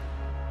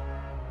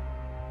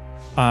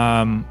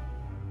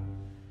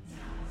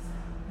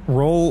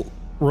 Roll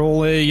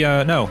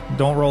a no,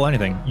 don't roll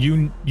anything.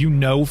 You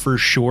know for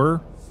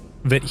sure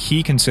that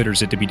he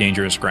considers it to be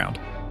dangerous ground.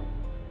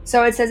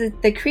 So it says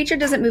that the creature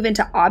doesn't move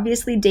into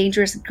obviously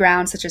dangerous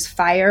ground such as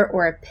fire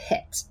or a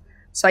pit.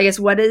 So I guess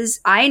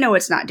I know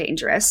it's not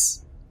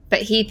dangerous,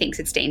 but he thinks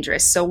it's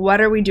dangerous. So what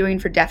are we doing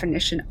for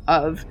definition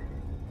of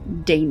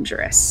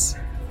dangerous?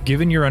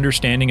 Given your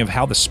understanding of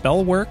how the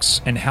spell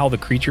works and how the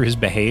creature has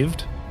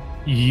behaved,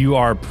 you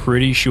are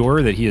pretty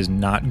sure that he is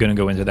not going to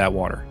go into that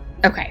water.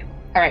 Okay.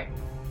 All right.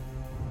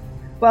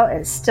 Well,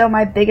 it's still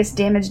my biggest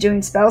damage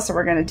doing spell, so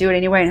we're going to do it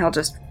anyway, and he'll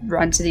just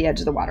run to the edge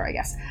of the water, I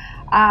guess.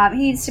 He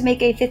needs to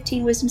make a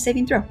 15 wisdom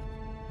saving throw.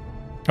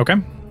 Okay.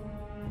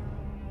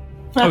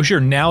 Oh, sure.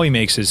 Now he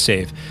makes his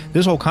save.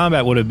 This whole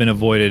combat would have been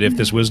avoided if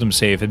this wisdom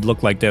save had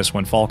looked like this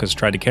when Falcus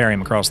tried to carry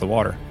him across the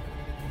water.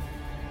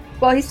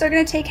 Well, he's still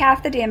going to take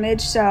half the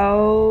damage,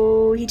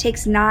 so he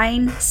takes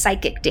 9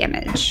 psychic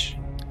damage.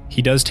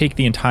 He does take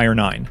the entire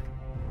 9.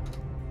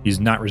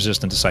 He's not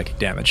resistant to psychic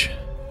damage.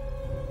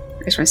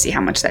 I just want to see how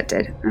much that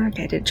did.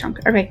 Okay, I did a chunk.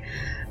 Okay.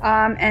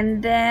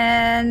 And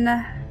then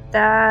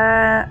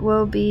that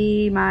will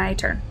be my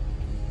turn.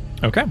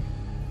 Okay.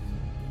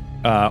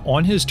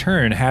 On his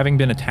turn, having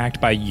been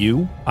attacked by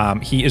you,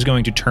 he is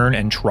going to turn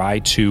and try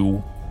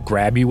to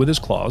grab you with his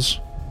claws.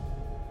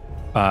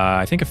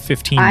 I think a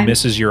 15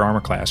 misses your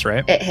armor class,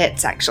 right? It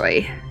hits,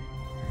 actually.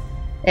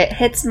 It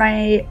hits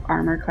my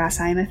armor class.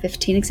 I am a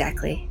 15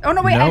 exactly. Oh,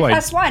 no, wait, I'm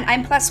 +1.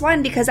 I'm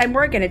 +1 because I'm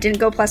Morgan. It didn't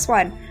go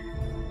 +1.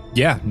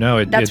 Yeah,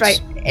 no, That's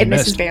right. It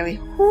misses barely.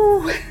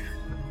 Whew.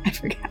 I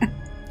forgot.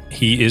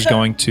 He is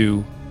going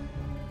to...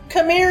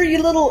 Come here,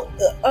 you little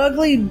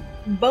ugly,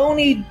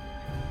 bony,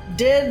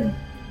 dead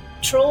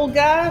troll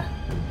guy.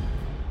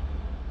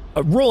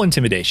 Roll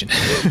intimidation.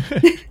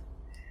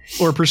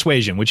 Or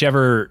persuasion,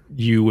 whichever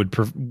you would...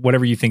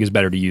 whatever you think is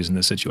better to use in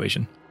this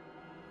situation.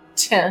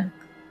 10.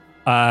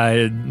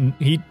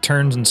 He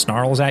turns and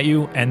snarls at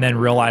you and then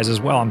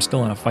realizes, well, I'm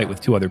still in a fight with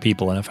 2 other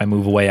people, and if I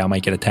move away, I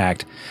might get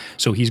attacked.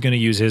 So he's going to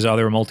use his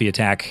other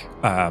multi-attack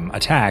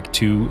attack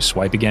to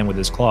swipe again with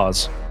his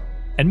claws.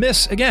 And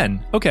miss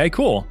again. Okay,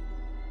 cool.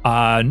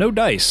 No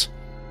dice.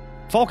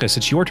 Falcus,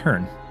 it's your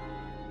turn.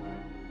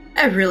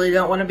 I really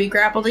don't want to be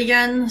grappled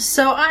again,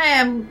 so I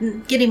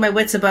am getting my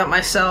wits about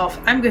myself.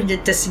 I'm going to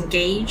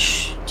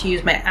disengage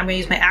I'm going to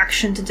use my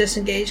action to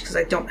disengage because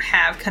I don't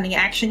have cunning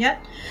action yet.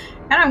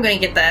 And I'm going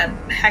to get the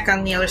heck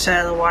on the other side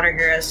of the water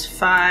here as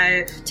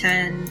 5,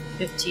 10,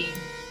 15,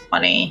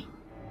 20.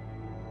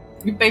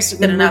 You're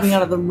basically moving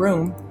out of the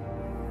room.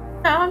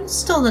 No, I'm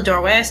still in the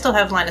doorway. I still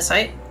have line of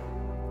sight.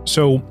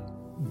 So,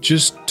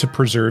 just to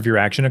preserve your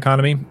action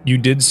economy, you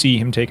did see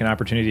him take an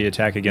opportunity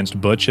attack against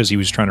Butch as he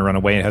was trying to run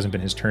away. It hasn't been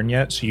his turn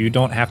yet, so you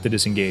don't have to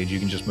disengage. You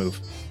can just move.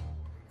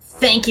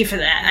 Thank you for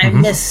that. I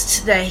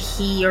missed that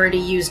he already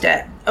used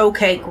it.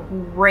 Okay,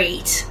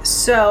 great.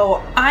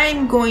 So,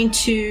 I'm going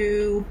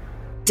to...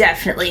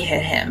 definitely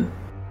hit him.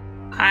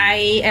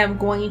 I am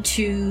going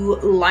to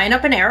line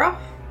up an arrow,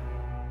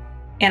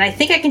 and I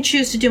think I can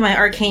choose to do my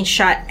arcane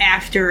shot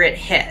after it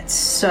hits.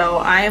 So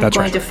I am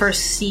going to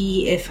first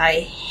see if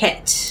I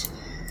hit.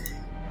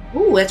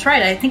 Ooh, that's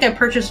right. I think I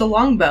purchased a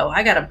longbow.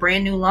 I got a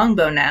brand new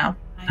longbow now.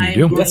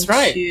 I'm going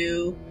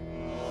to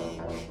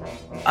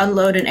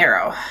unload an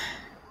arrow,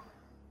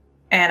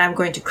 and I'm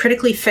going to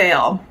critically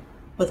fail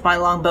with my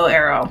longbow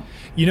arrow.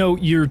 You know,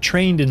 you're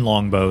trained in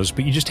longbows,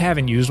 but you just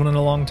haven't used one in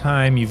a long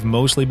time. You've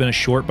mostly been a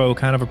short bow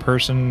kind of a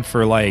person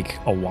for like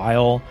a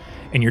while,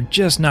 and you're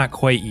just not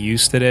quite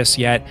used to this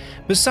yet.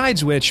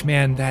 Besides which,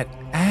 man, that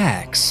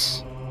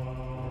axe,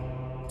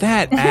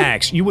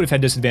 you would have had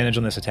disadvantage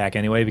on this attack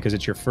anyway because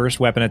it's your first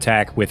weapon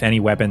attack with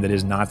any weapon that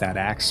is not that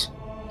axe.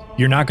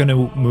 You're not going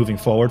to moving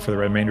forward for the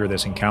remainder of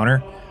this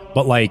encounter,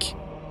 but like,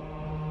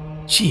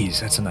 geez,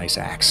 that's a nice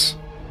axe.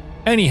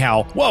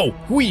 Anyhow, whoa,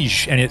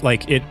 wheesh, and it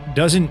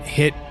doesn't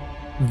hit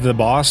the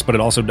boss, but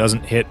it also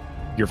doesn't hit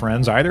your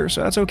friends either,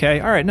 so that's okay.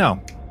 All right, no.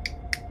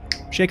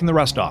 Shaking the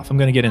rust off. I'm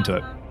going to get into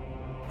it.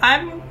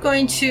 I'm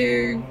going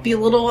to be a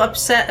little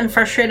upset and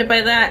frustrated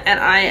by that, and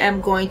I am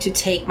going to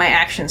take my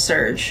action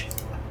surge.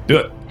 Do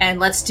it. And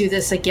let's do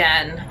this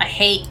again.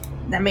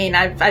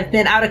 I've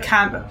been out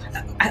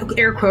of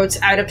air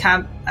quotes, out of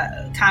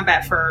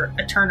combat for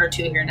a turn or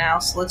two here now,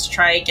 so let's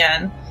try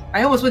again.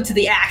 I almost went to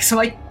the axe. I'm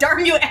like,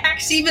 darn you,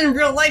 axe, even in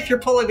real life, you're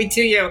pulling me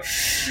to you.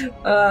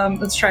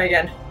 Let's try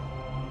again.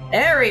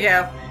 There we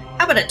go.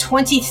 How about a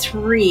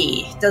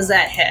 23? Does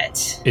that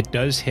hit? It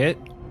does hit.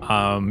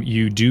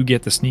 You do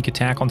get the sneak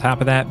attack on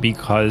top of that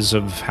because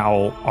of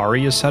how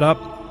Ari is set up.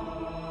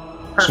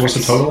 Perfect. So what's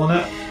the total on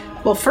that?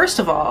 Well, first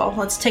of all,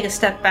 let's take a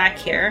step back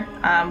here.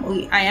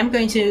 I am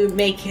going to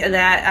make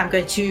that,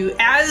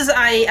 as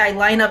I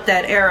line up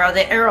that arrow,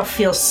 the arrow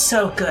feels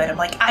so good. I'm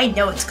like, I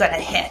know it's going to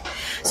hit.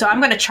 So I'm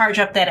going to charge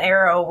up that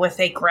arrow with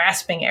a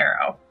grasping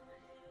arrow.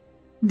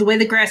 The way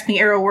the grasping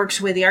arrow works,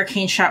 the way the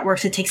arcane shot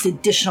works, it takes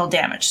additional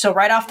damage. So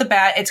right off the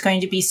bat, it's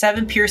going to be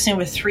 7 piercing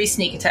with 3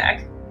 sneak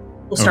attack.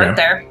 We'll start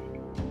there.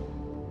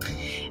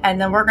 And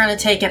then we're going to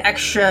take an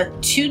extra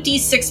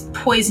 2d6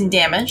 poison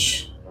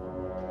damage,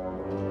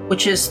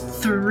 which is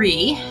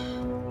 3.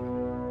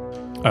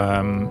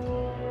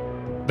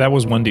 That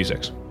was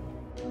 1d6.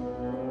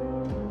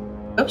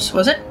 Oops,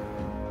 was it?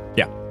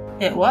 Yeah.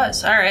 It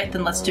was. All right,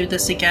 then let's do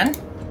this again.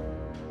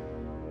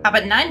 How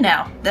about 9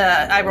 now?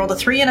 I rolled a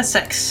 3 and a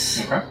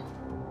 6. Okay.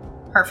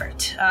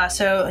 Perfect.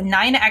 So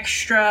 9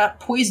 extra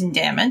poison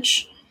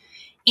damage,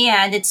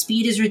 and its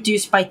speed is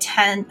reduced by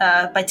 10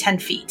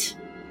 feet.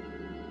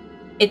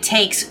 It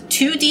takes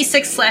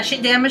 2d6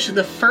 slashing damage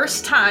the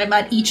first time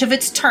on each of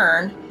its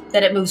turn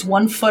that it moves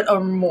 1 foot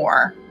or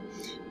more.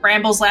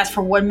 Brambles last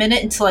for 1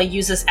 minute until I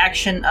use this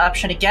action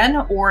option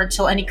again, or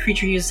until any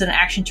creature uses an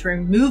action to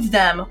remove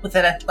them with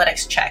an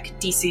athletics check,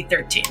 DC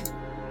 13.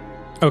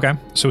 Okay,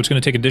 so it's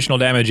going to take additional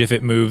damage if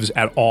it moves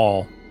at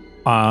all.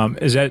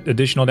 Is that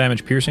additional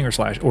damage piercing or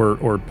slash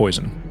or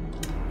poison?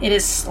 It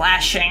is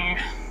slashing.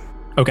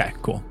 Okay,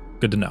 cool.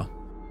 Good to know.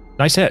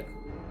 Nice hit.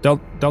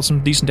 Dealt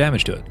some decent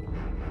damage to it.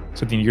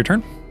 So at the end of your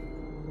turn?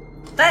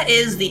 That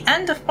is the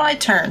end of my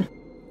turn.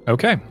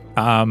 Okay.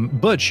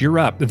 Butch, you're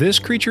up. This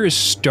creature is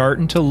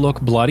starting to look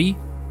bloody,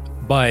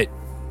 but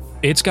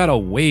it's got a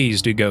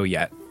ways to go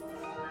yet.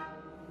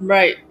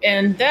 Right,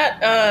 and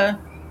that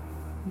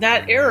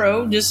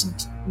arrow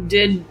just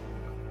did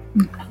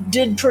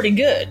pretty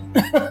good.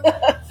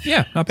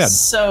 Yeah, not bad.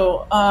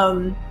 So,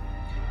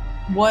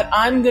 what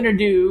I'm going to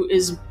do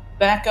is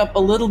back up a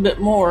little bit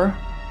more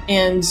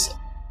and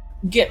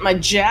get my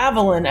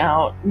javelin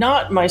out.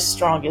 Not my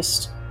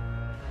strongest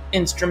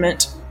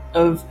instrument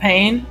of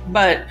pain,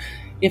 but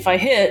if I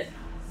hit,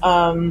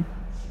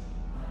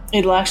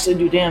 it'll actually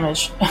do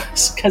damage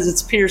because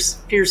it's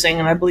piercing,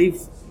 and I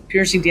believe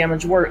piercing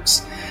damage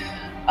works.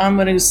 I'm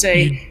going to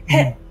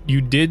say...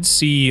 You did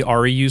see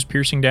Ari use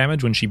piercing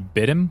damage when she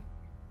bit him.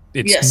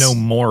 It's no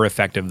more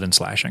effective than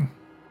slashing.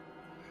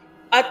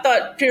 I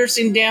thought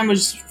piercing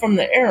damage from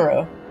the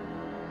arrow.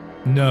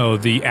 No,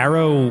 the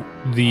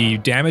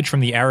damage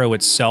from the arrow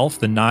itself,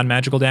 the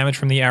non-magical damage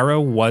from the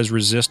arrow was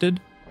resisted.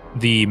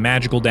 The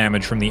magical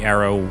damage from the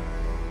arrow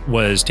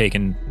was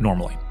taken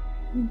normally.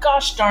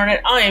 Gosh darn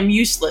it, I am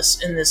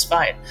useless in this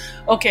fight.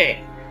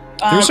 Okay.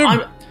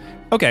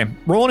 Okay,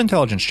 roll an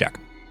intelligence check.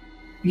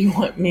 You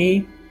want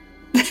me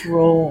to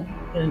roll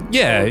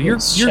Yeah,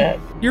 check?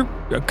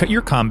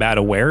 you're combat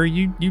aware.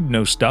 You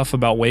know stuff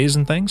about ways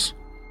and things.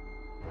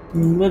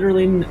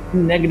 Literally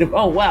negative.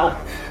 Oh, wow.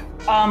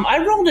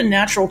 I rolled a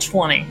natural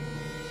 20.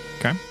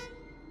 Okay.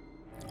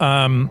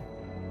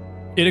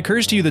 It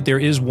occurs to you that there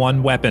is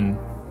one weapon,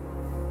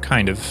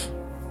 kind of,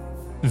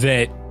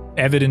 that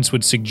evidence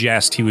would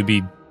suggest he would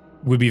be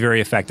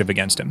very effective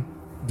against him.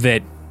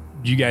 That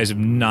you guys have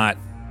not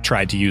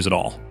tried to use at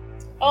all.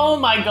 Oh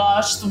my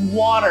gosh, the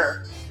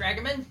water. Drag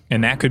him in?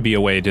 And that could be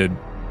a way to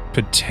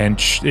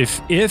potentially,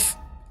 if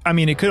I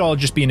mean, it could all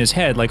just be in his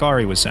head, like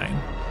Ari was saying,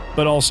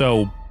 but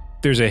also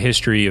there's a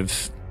history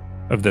of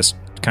this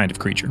kind of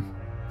creature.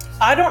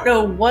 I don't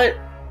know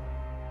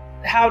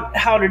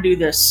how to do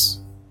this.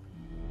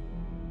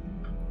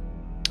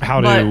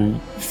 I'm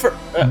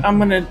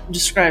going to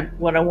describe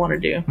what I want to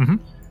do. Mm-hmm.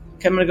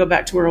 Okay, I'm going to go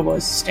back to where I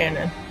was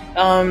standing.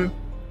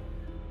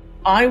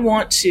 I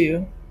want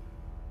to...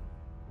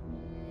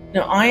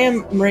 Now, I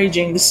am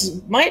raging.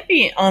 Might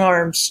be an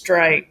unarmed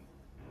strike,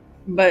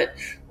 but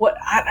what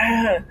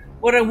I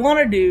want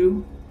to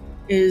do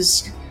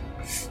is...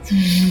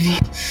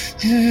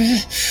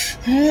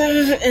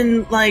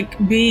 and,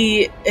 like,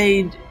 be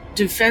a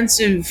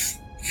defensive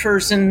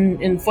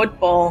person in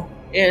football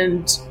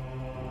and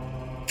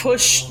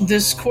push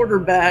this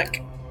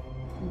quarterback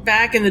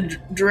back in the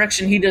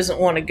direction he doesn't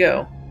want to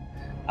go.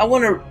 I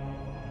want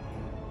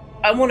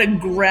to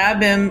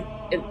grab him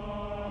and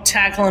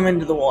tackle him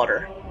into the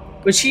water,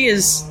 which he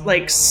is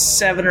like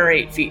 7 or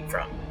 8 feet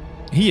from.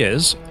 He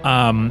is.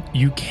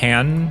 You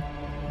can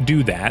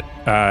do that.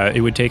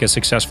 It would take a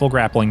successful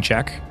grappling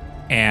check,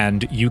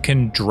 and you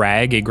can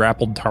drag a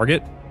grappled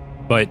target,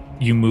 but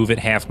you move at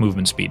half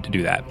movement speed to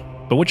do that.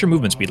 But what's your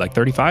movement speed, like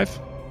 35?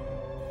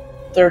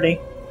 30.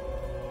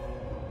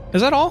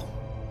 Is that all?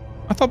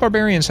 I thought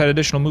barbarians had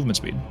additional movement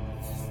speed.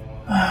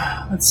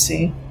 Let's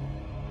see.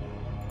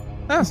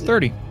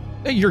 30.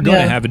 Hey, you're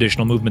going to have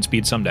additional movement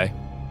speed someday.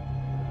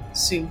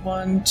 Let's see,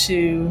 1,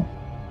 2,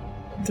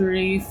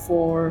 3,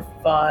 4,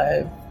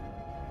 5.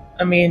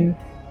 I mean...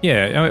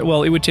 Yeah,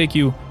 well, it would take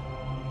you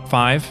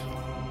 5,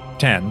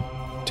 10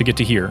 to get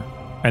to here.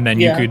 And then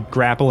you could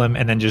grapple him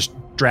and then just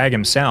drag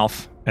him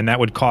south, and that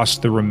would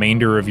cost the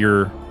remainder of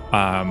your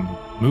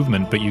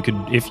movement. But you could,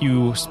 if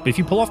you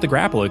pull off the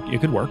grapple, it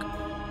could work.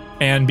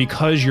 And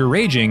because you're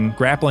raging,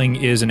 grappling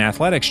is an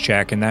athletics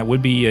check, and that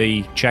would be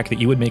a check that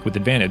you would make with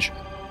advantage.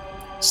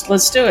 So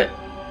let's do it.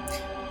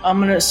 I'm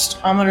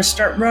gonna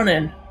start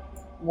running.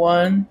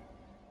 1,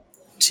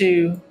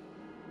 2,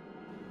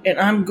 and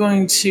I'm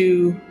going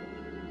to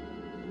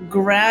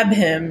grab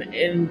him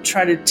and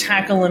try to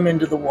tackle him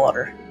into the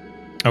water.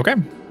 Okay.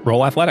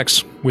 Roll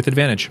athletics with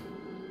advantage.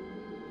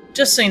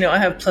 Just so you know, I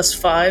have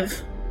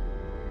 +5.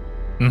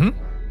 Mm-hmm.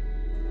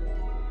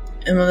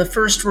 And then the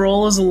first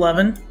roll is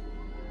 11.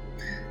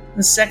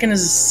 The second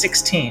is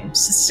 16.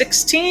 So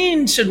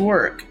 16 should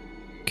work.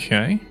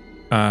 Okay.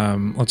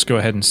 Let's go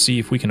ahead and see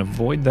if we can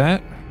avoid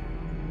that.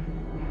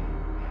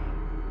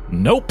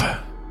 Nope.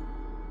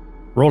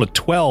 Rolled a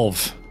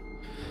 12.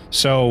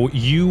 So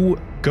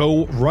you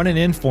go running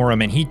in for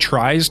him, and he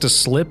tries to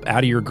slip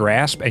out of your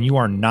grasp, and you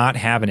are not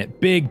having it.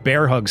 Big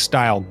bear hug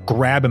style,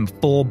 grab him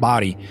full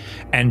body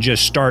and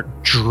just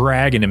start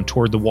dragging him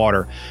toward the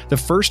water. The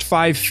first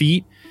 5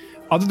 feet,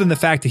 other than the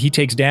fact that he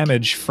takes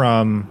damage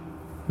from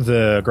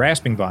the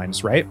grasping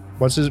vines, right?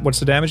 What's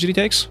the damage that he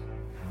takes?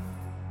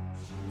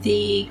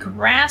 The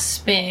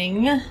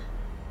grasping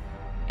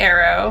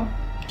arrow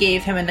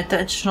gave him an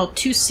additional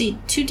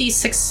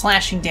 2d6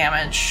 slashing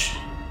damage.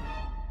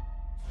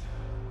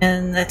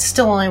 And that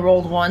still only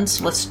rolled once.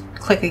 So let's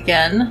click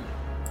again.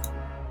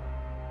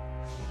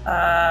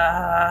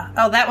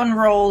 That one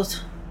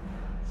rolled...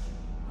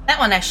 That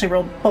one actually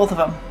rolled both of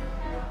them.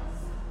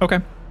 Okay.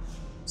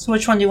 So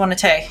which one do you want to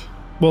take?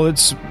 Well,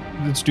 let's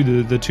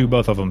do the two,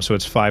 both of them. So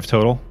it's 5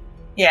 total.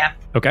 Yeah.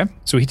 Okay.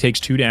 So he takes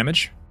 2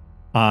 damage.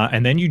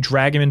 And then you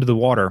drag him into the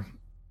water.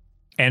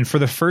 And for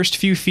the first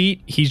few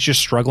feet, he's just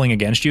struggling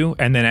against you.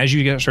 And then as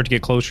you start to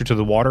get closer to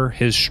the water,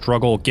 his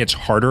struggle gets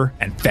harder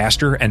and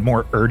faster and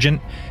more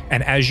urgent.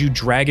 And as you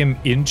drag him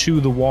into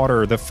the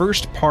water, the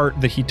first part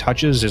that he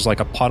touches is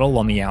like a puddle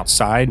on the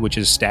outside, which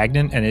is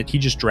stagnant. And he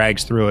just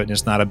drags through it and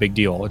it's not a big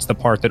deal. It's the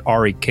part that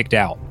Ari kicked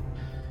out.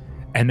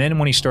 And then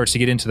when he starts to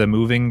get into the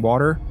moving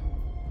water,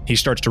 he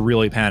starts to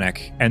really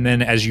panic. And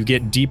then as you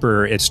get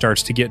deeper, it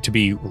starts to get to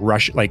be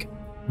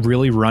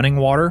really running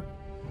water.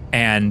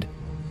 And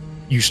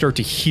you start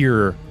to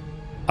hear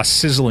a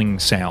sizzling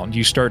sound.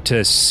 You start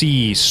to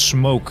see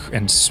smoke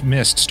and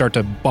mist start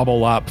to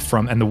bubble up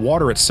and the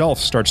water itself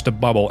starts to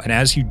bubble. And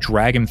as you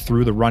drag him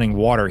through the running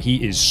water,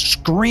 he is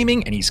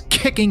screaming and he's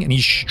kicking and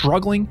he's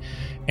struggling.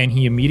 And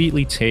he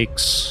immediately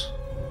takes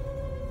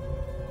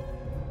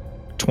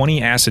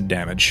 20 acid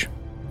damage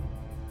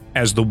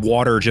as the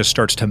water just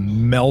starts to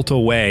melt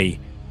away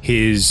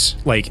his,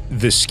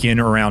 the skin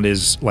around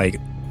his,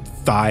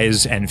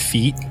 thighs and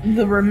feet.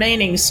 The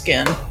remaining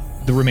skin.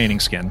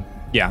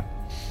 Yeah.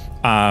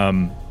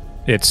 So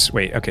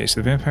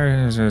the vampire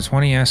has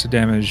 20 acid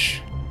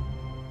damage.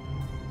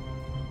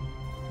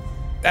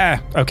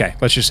 Okay.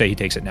 Let's just say he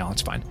takes it now.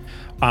 It's fine.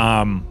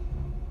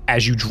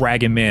 As you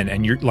drag him in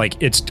and you're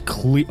it's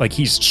clear,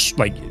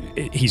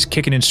 he's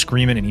kicking and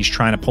screaming and he's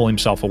trying to pull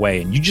himself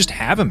away and you just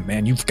have him,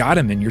 man. You've got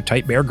him in your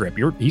tight bear grip.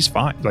 He's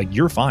fine.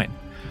 You're fine.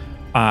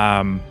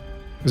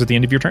 Is it the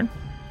end of your turn?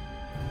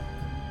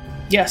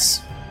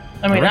 Yes.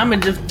 I mean, right. I'm a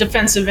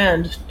defensive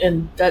end,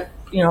 and that,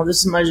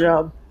 this is my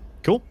job.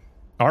 Cool.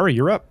 Ari,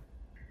 you're up.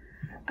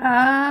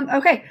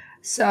 Okay.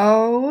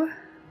 So,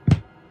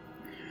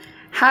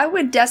 how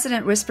would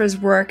Dissonant Whispers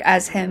work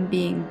as him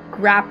being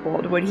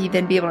grappled? Would he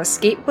then be able to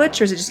escape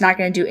Butch, or is it just not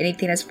going to do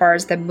anything as far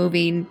as the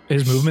moving?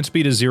 His movement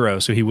speed is 0,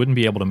 so he wouldn't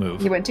be able to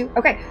move. He wouldn't too?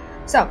 Okay.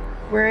 So,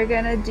 we're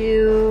going to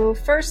do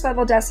first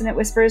level Dissonant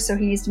Whispers, so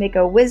he needs to make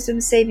a wisdom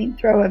saving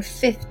throw of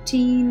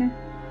 15.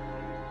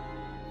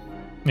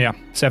 Yeah,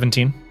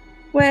 17.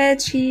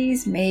 Which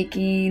he's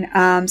making.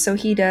 So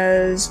he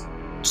does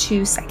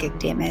 2 psychic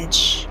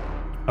damage.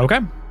 Okay.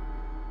 Do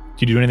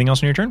you do anything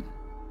else on your turn?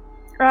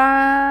 No,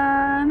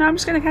 I'm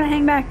just going to kind of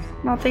hang back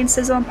while things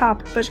sizzle and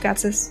pop. Butch got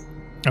this.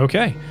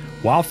 Okay.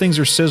 While things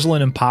are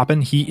sizzling and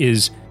popping, he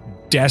is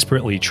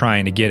desperately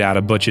trying to get out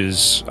of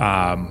Butch's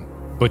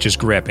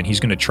grip, and he's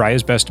going to try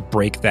his best to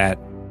break that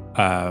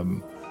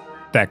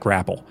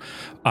grapple.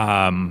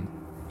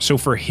 So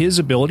for his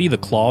ability, the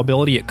claw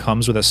ability, it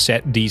comes with a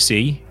set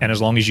DC, and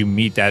as long as you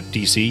meet that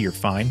DC, you're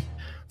fine.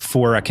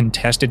 For a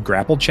contested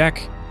grapple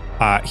check,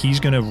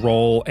 he's going to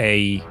roll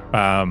a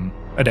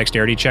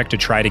dexterity check to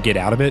try to get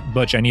out of it.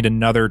 Butch, I need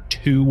another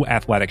 2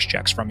 athletics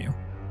checks from you.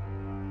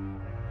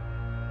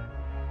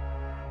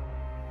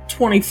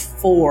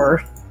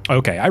 24.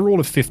 Okay, I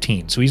rolled a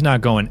 15, so he's not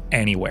going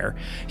anywhere.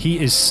 He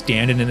is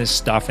standing in his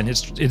stuff, and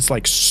it's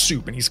like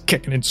soup, and he's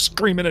kicking and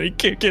screaming, and he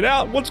can't get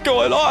out. What's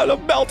going on?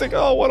 I'm melting.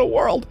 Oh, what a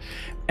world.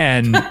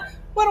 And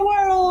what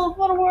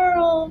a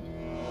world.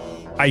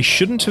 I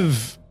shouldn't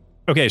have...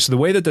 Okay, so the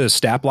way that the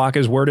stat block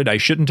is worded, I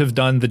shouldn't have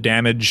done the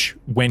damage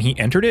when he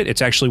entered it.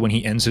 It's actually when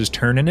he ends his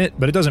turn in it,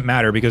 but it doesn't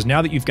matter because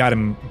now that you've got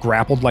him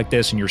grappled like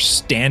this and you're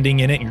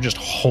standing in it and you're just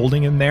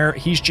holding him there,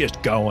 he's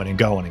just going and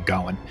going and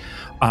going.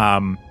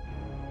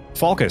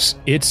 Falcus,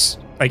 it's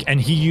like,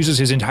 and he uses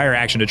his entire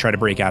action to try to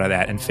break out of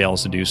that and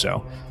fails to do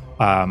so.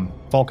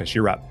 Falcus,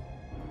 you're up.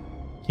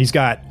 He's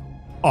got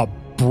a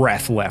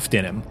breath left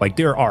in him. Like,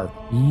 there are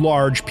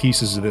large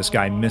pieces of this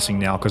guy missing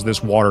now because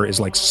this water is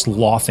like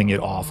sloughing it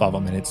off of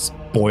him and it's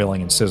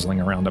boiling and sizzling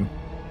around him.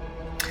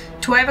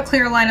 Do I have a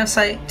clear line of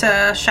sight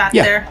shot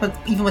there,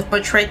 even with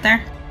Butch right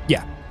there?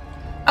 Yeah.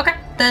 Okay,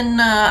 then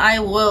I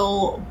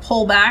will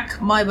pull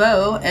back my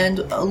bow and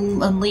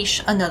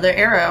unleash another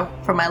arrow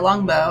from my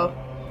longbow.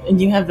 And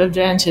you have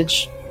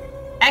advantage.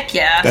 Heck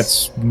yes.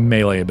 That's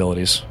melee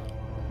abilities.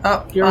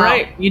 Oh, you're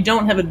right. You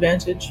don't have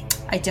advantage.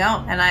 I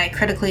don't, and I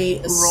critically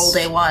rolled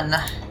a 1.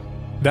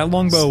 That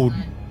longbow,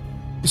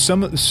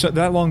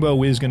 that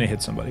longbow is going to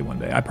hit somebody one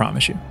day. I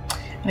promise you.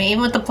 I mean,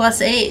 even with the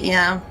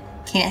 +8,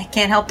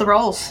 can't help the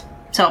rolls.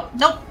 So,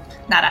 nope,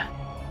 nada.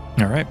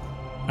 All right,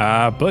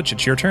 Butch,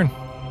 it's your turn.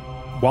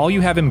 While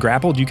you have him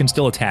grappled, you can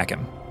still attack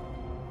him.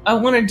 I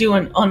want to do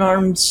an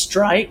unarmed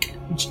strike,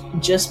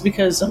 just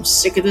because I'm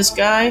sick of this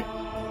guy,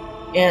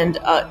 and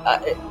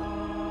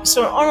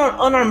so an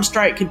unarmed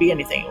strike could be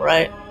anything,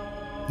 right?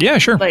 Yeah,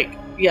 sure.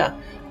 Yeah.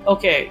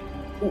 Okay.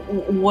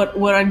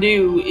 What I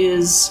do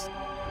is,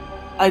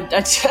 I'm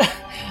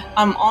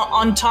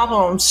on top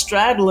of him,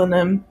 straddling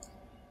him,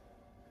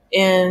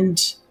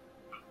 and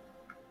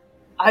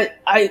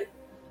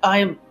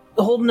I'm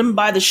holding him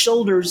by the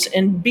shoulders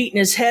and beating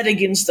his head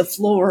against the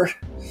floor.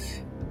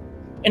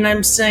 And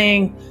I'm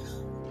saying,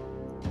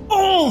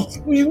 all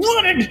we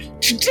wanted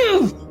to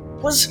do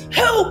was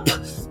help!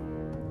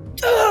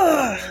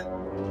 Ugh.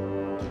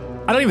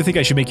 I don't even think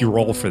I should make you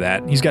roll for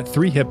that. He's got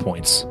 3 hit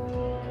points.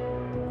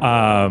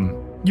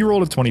 You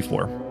rolled a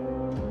 24.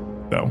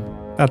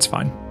 So, that's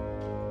fine.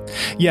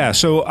 Yeah,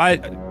 so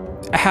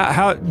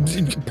how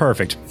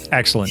perfect.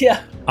 Excellent.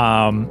 Yeah.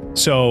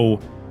 So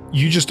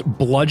you just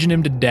bludgeon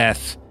him to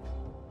death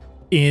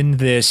in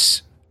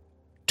this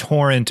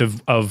torrent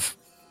of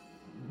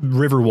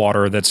river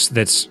water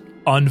that's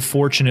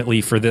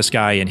unfortunately for this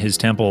guy and his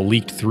temple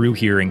leaked through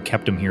here and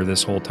kept him here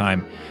this whole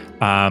time.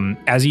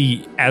 As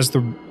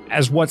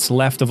what's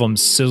left of him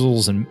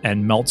sizzles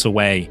and melts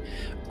away,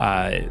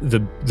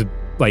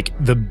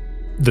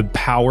 the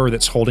power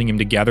that's holding him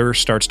together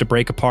starts to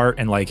break apart,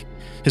 and like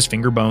his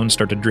finger bones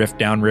start to drift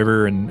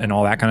downriver and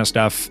all that kind of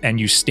stuff. And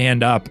you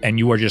stand up and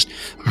you are just,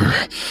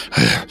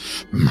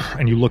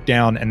 and you look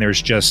down and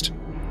there's just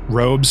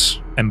robes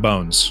and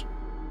bones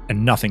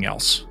and nothing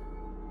else.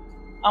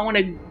 I want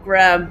to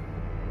grab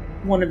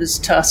one of his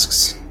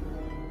tusks.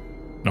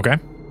 Okay.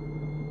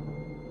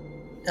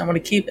 I want to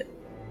keep it.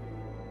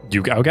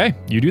 You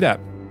do that.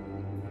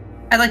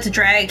 I'd like to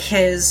drag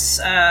his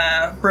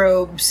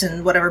robes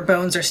and whatever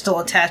bones are still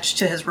attached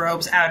to his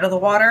robes out of the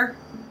water,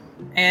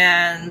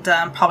 and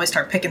probably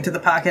start picking through the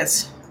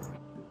pockets.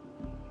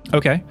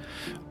 Okay.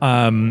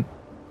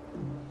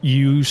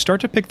 You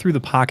start to pick through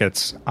the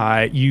pockets.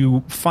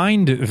 You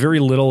find very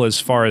little as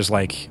far as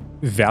like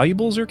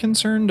valuables are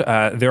concerned.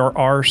 There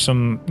are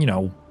some,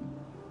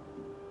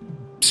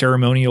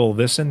 ceremonial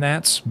this and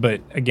that's, but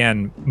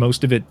again,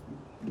 most of it,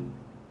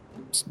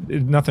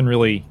 nothing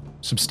really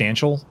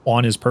substantial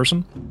on his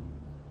person.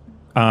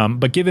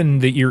 But given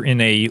that you're in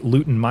a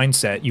Luton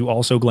mindset, you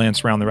also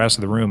glance around the rest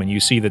of the room and you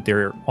see that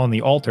there on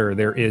the altar,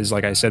 there is,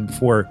 like I said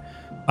before,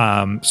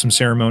 some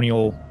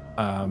ceremonial,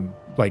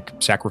 like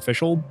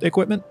sacrificial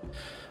equipment.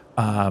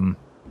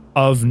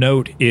 Of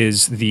note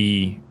is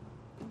the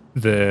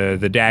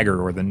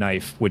dagger or the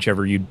knife,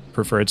 whichever you'd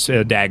prefer. It's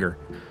a dagger.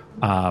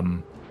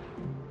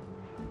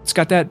 It's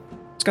got that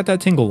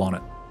tingle on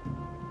it.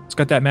 It's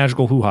got that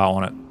magical hoo-ha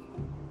on it.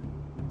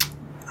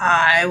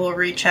 I will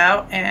reach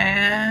out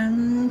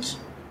and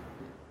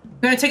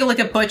I'm going to take a look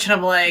at Butch and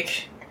I'm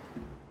like,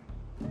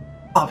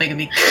 probably going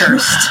to be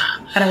cursed.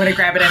 And I'm going to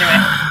grab it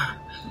anyway.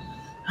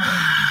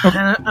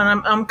 And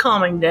I'm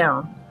calming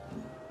down,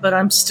 but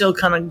I'm still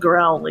kind of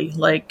growly.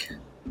 Like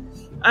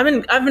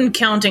I've been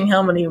counting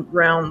how many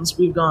rounds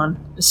we've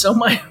gone. So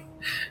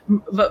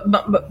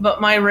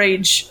but my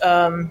rage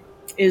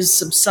is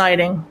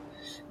subsiding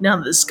now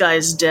that this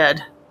guy's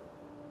dead.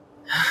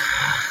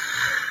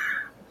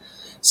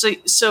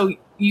 So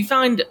you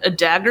find a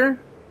dagger?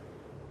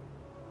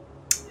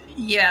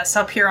 Yes,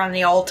 up here on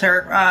the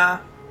altar.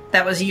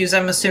 That was used,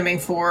 I'm assuming,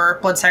 for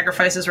blood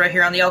sacrifices right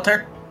here on the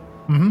altar.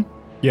 Mm-hmm.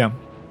 Yeah.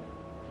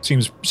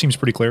 Seems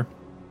pretty clear.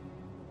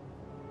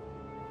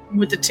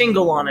 With the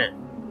tingle on it.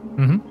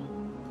 Mm-hmm.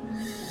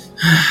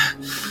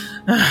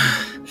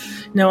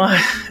 No,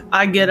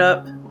 I get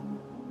up,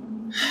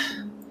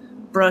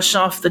 brush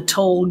off the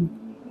troll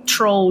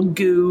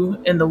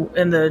goo and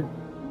the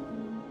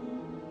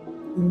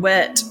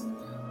wet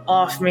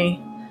off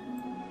me,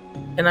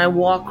 and I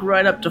walk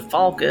right up to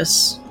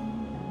Falcus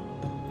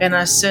and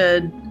I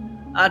said,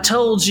 I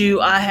told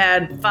you I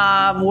had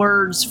 5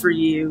 words for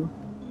you.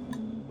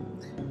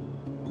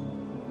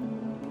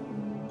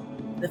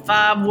 The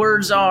 5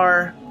 words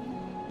are,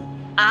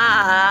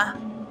 I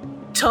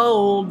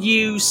told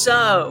you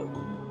so.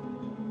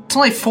 It's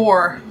only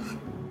 4.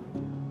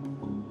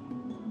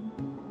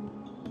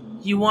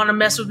 You want to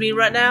mess with me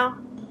right now?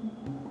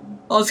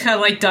 I'll just kind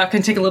of like duck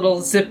and take a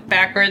little zip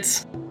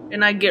backwards.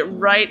 And I get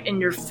right in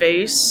your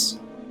face.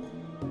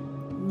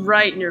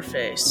 Right in your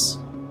face.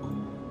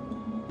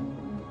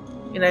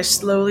 And I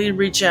slowly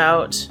reach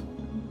out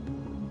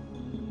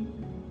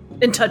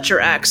and touch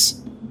your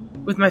axe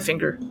with my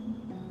finger.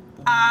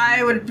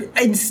 I would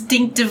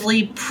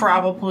instinctively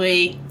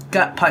probably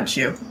gut punch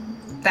you.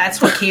 That's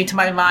what came to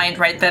my mind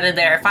right then and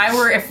there.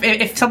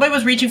 If somebody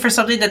was reaching for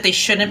something that they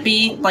shouldn't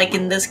be, like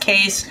in this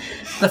case,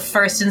 the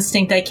first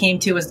instinct I came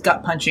to was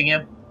gut punching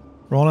you.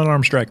 Roll an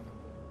arm strike.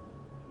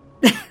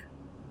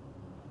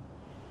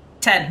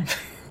 10.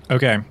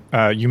 Okay.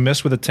 You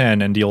miss with a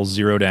 10 and deal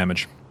 0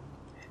 damage.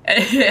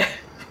 And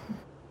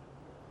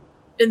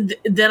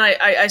then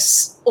I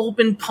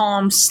open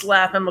palm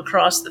slap him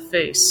across the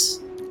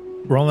face.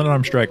 Roll an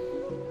arm strike.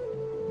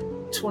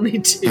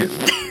 22.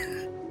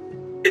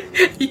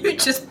 You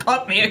just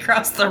pumped me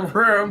across the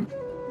room.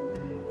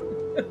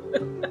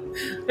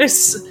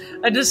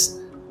 I just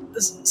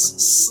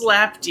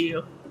slapped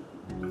you.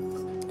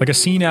 Like a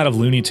scene out of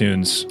Looney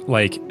Tunes,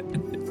 like,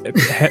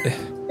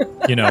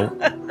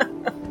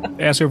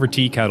 ass over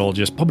tea kettle,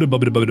 just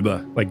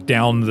like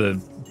down the,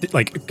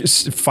 like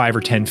 5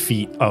 or 10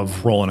 feet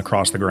of rolling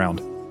across the ground.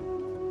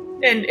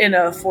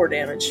 And 4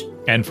 damage.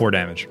 And 4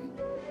 damage.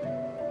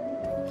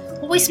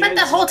 Well, we spent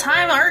the whole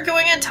time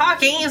arguing and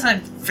talking, so I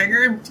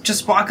figured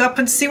just walk up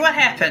and see what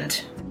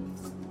happened.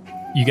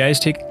 You guys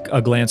take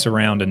a glance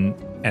around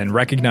and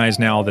recognize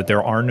now that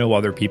there are no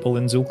other people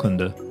in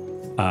Zulkunda,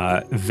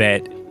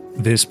 that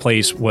this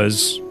place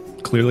was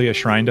clearly a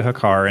shrine to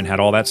Hakar and had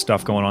all that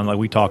stuff going on like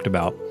we talked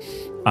about.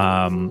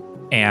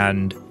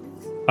 And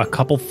a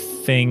couple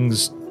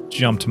things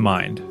jump to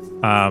mind.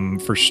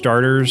 For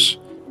starters...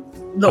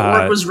 The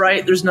orc was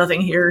right, there's nothing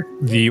here.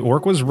 The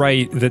orc was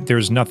right that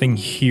there's nothing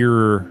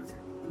here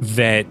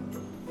that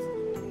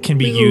can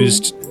be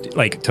used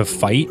like to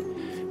fight.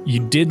 You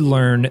did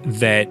learn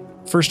that,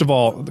 first of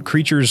all, the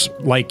creatures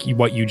like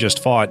what you just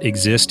fought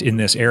exist in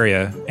this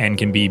area and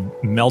can be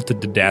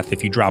melted to death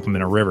if you drop them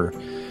in a river.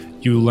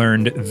 You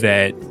learned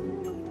that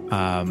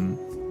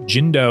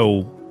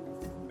Jindo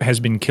has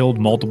been killed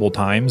multiple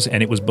times,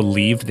 and it was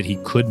believed that he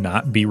could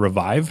not be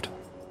revived,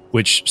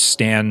 which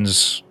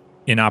stands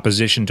in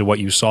opposition to what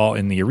you saw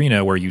in the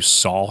arena where you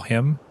saw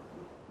him.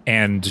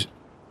 And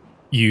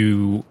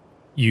you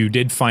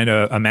did find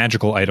a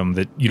magical item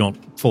that you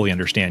don't fully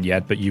understand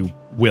yet, but you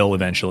will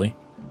eventually.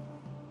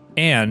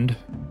 And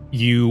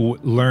you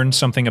learned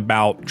something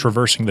about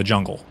traversing the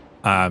jungle.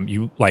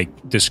 You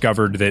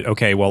discovered that,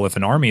 okay, well, if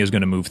an army is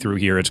going to move through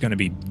here, it's going to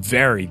be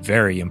very,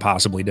 very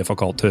impossibly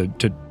difficult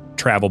to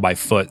travel by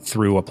foot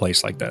through a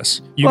place like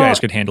this. You guys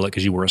could handle it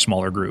because you were a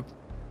smaller group.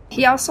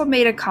 He also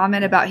made a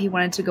comment about he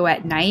wanted to go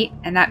at night,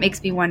 and that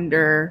makes me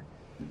wonder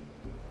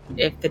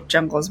if the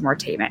jungle is more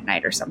tame at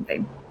night or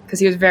something. Because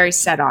he was very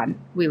set on,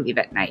 we leave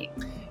at night.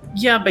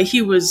 Yeah, but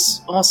he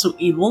was also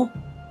evil.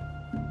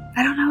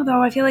 I don't know,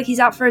 though. I feel like he's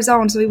out for his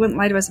own, so he wouldn't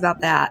lie to us about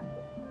that.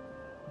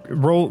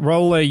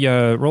 Roll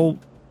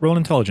an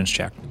intelligence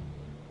check.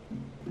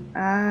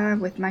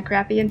 With my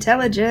crappy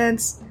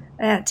intelligence,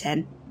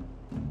 10.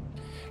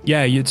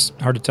 Yeah, it's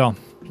hard to tell.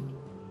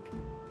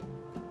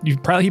 He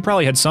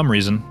probably had some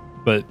reason,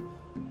 but...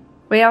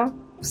 Well,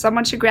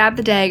 someone should grab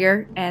the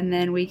dagger, and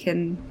then we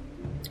can...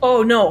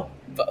 Oh, no.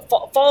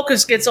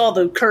 Falcus gets all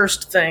the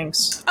cursed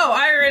things. Oh,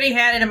 I already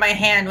had it in my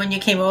hand when you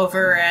came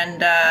over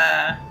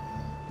and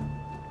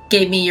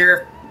gave me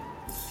your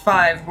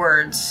 5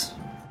 words.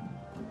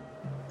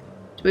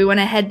 Do we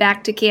want to head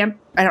back to camp?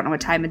 I don't know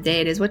what time of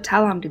day it is.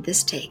 How long did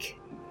this take?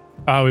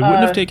 It wouldn't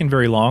have taken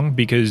very long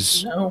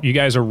because you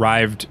guys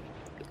arrived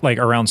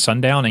around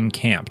sundown and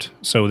camped.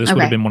 So this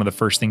would have been one of the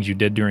first things you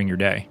did during your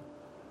day.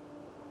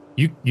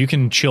 You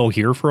can chill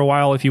here for a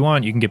while if you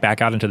want. You can get back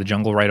out into the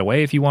jungle right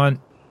away if you want.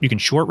 You can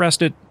short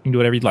rest it. You can do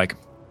whatever you'd like.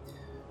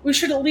 We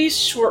should at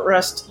least short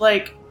rest.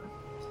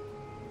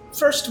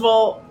 First of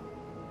all,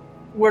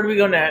 where do we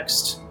go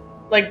next?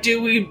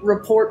 Do we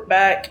report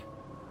back?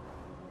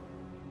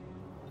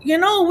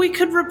 We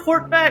could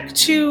report back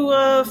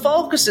to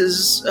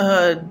Falcus's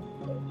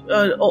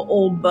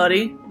old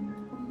buddy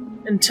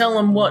and tell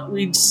him what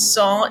we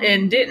saw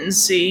and didn't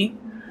see.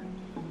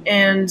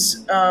 And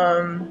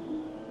I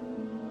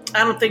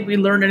don't think we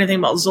learned anything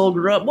about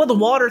Zul'Gurub. Well, the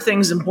water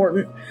thing's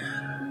important.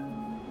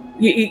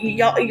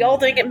 Y'all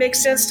think it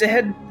makes sense to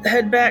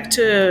head back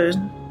to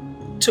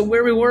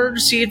where we were to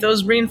see if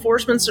those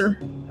reinforcements are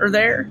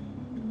there?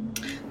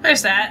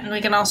 There's that, and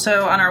we can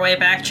also, on our way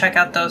back, check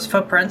out those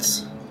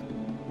footprints.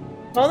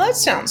 Oh, that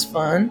sounds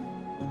fun.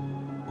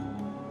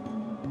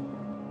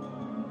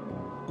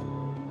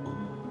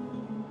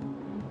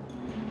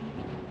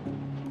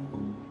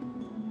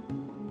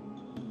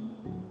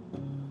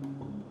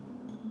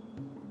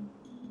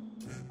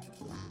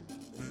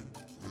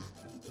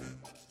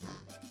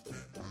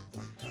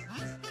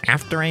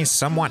 After a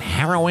somewhat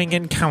harrowing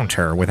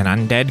encounter with an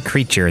undead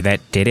creature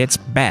that did its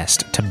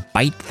best to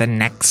bite the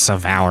necks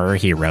of our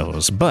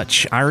heroes,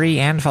 Butch, Ari,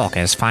 and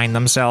Falcus find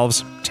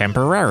themselves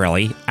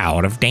temporarily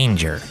out of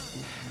danger.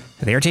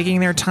 They're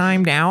taking their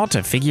time now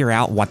to figure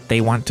out what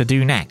they want to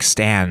do next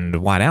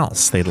and what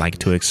else they'd like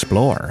to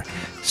explore.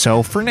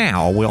 So for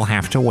now, we'll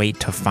have to wait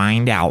to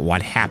find out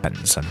what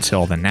happens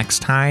until the next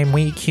time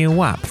we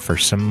queue up for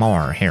some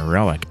more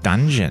heroic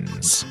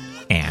Dungeons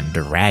and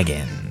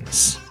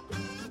Dragons.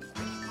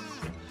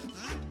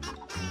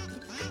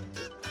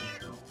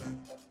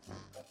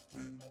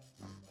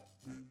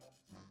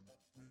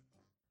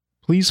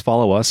 Please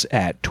follow us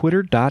at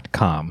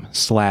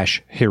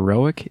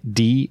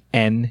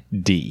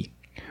twitter.com/heroicdnd,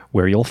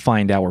 where you'll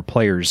find our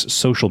players'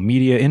 social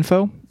media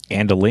info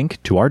and a link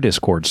to our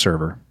Discord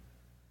server.